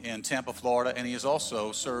in Tampa, Florida, and he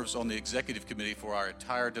also serves on the executive committee for our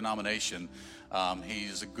entire denomination.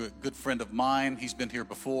 He's a good friend of mine. He's been here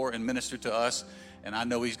before and ministered to us, and I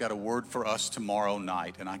know he's got a word for us tomorrow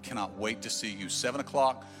night, and I cannot wait to see you 7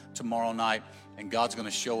 o'clock tomorrow night, and God's going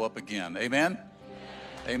to show up again. Amen?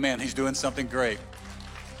 Amen. He's doing something great.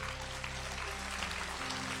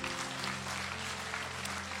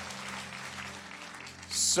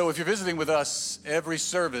 So if you're visiting with us, every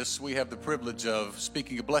service we have the privilege of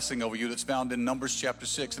speaking a blessing over you that's found in Numbers chapter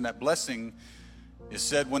 6. And that blessing is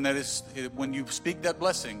said when you speak that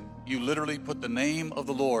blessing, you literally put the name of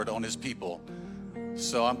the Lord on his people.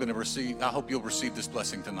 So I hope you'll receive this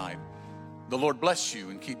blessing tonight. The Lord bless you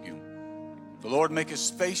and keep you. The Lord make his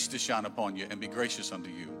face to shine upon you and be gracious unto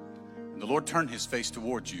you. And the Lord turn his face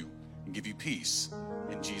towards you and give you peace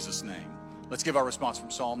in Jesus' name. Let's give our response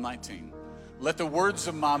from Psalm 19. Let the words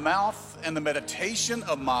of my mouth and the meditation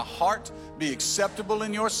of my heart be acceptable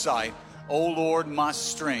in your sight, O Lord, my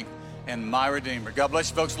strength and my Redeemer. God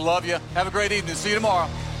bless you, folks. Love you. Have a great evening. See you tomorrow.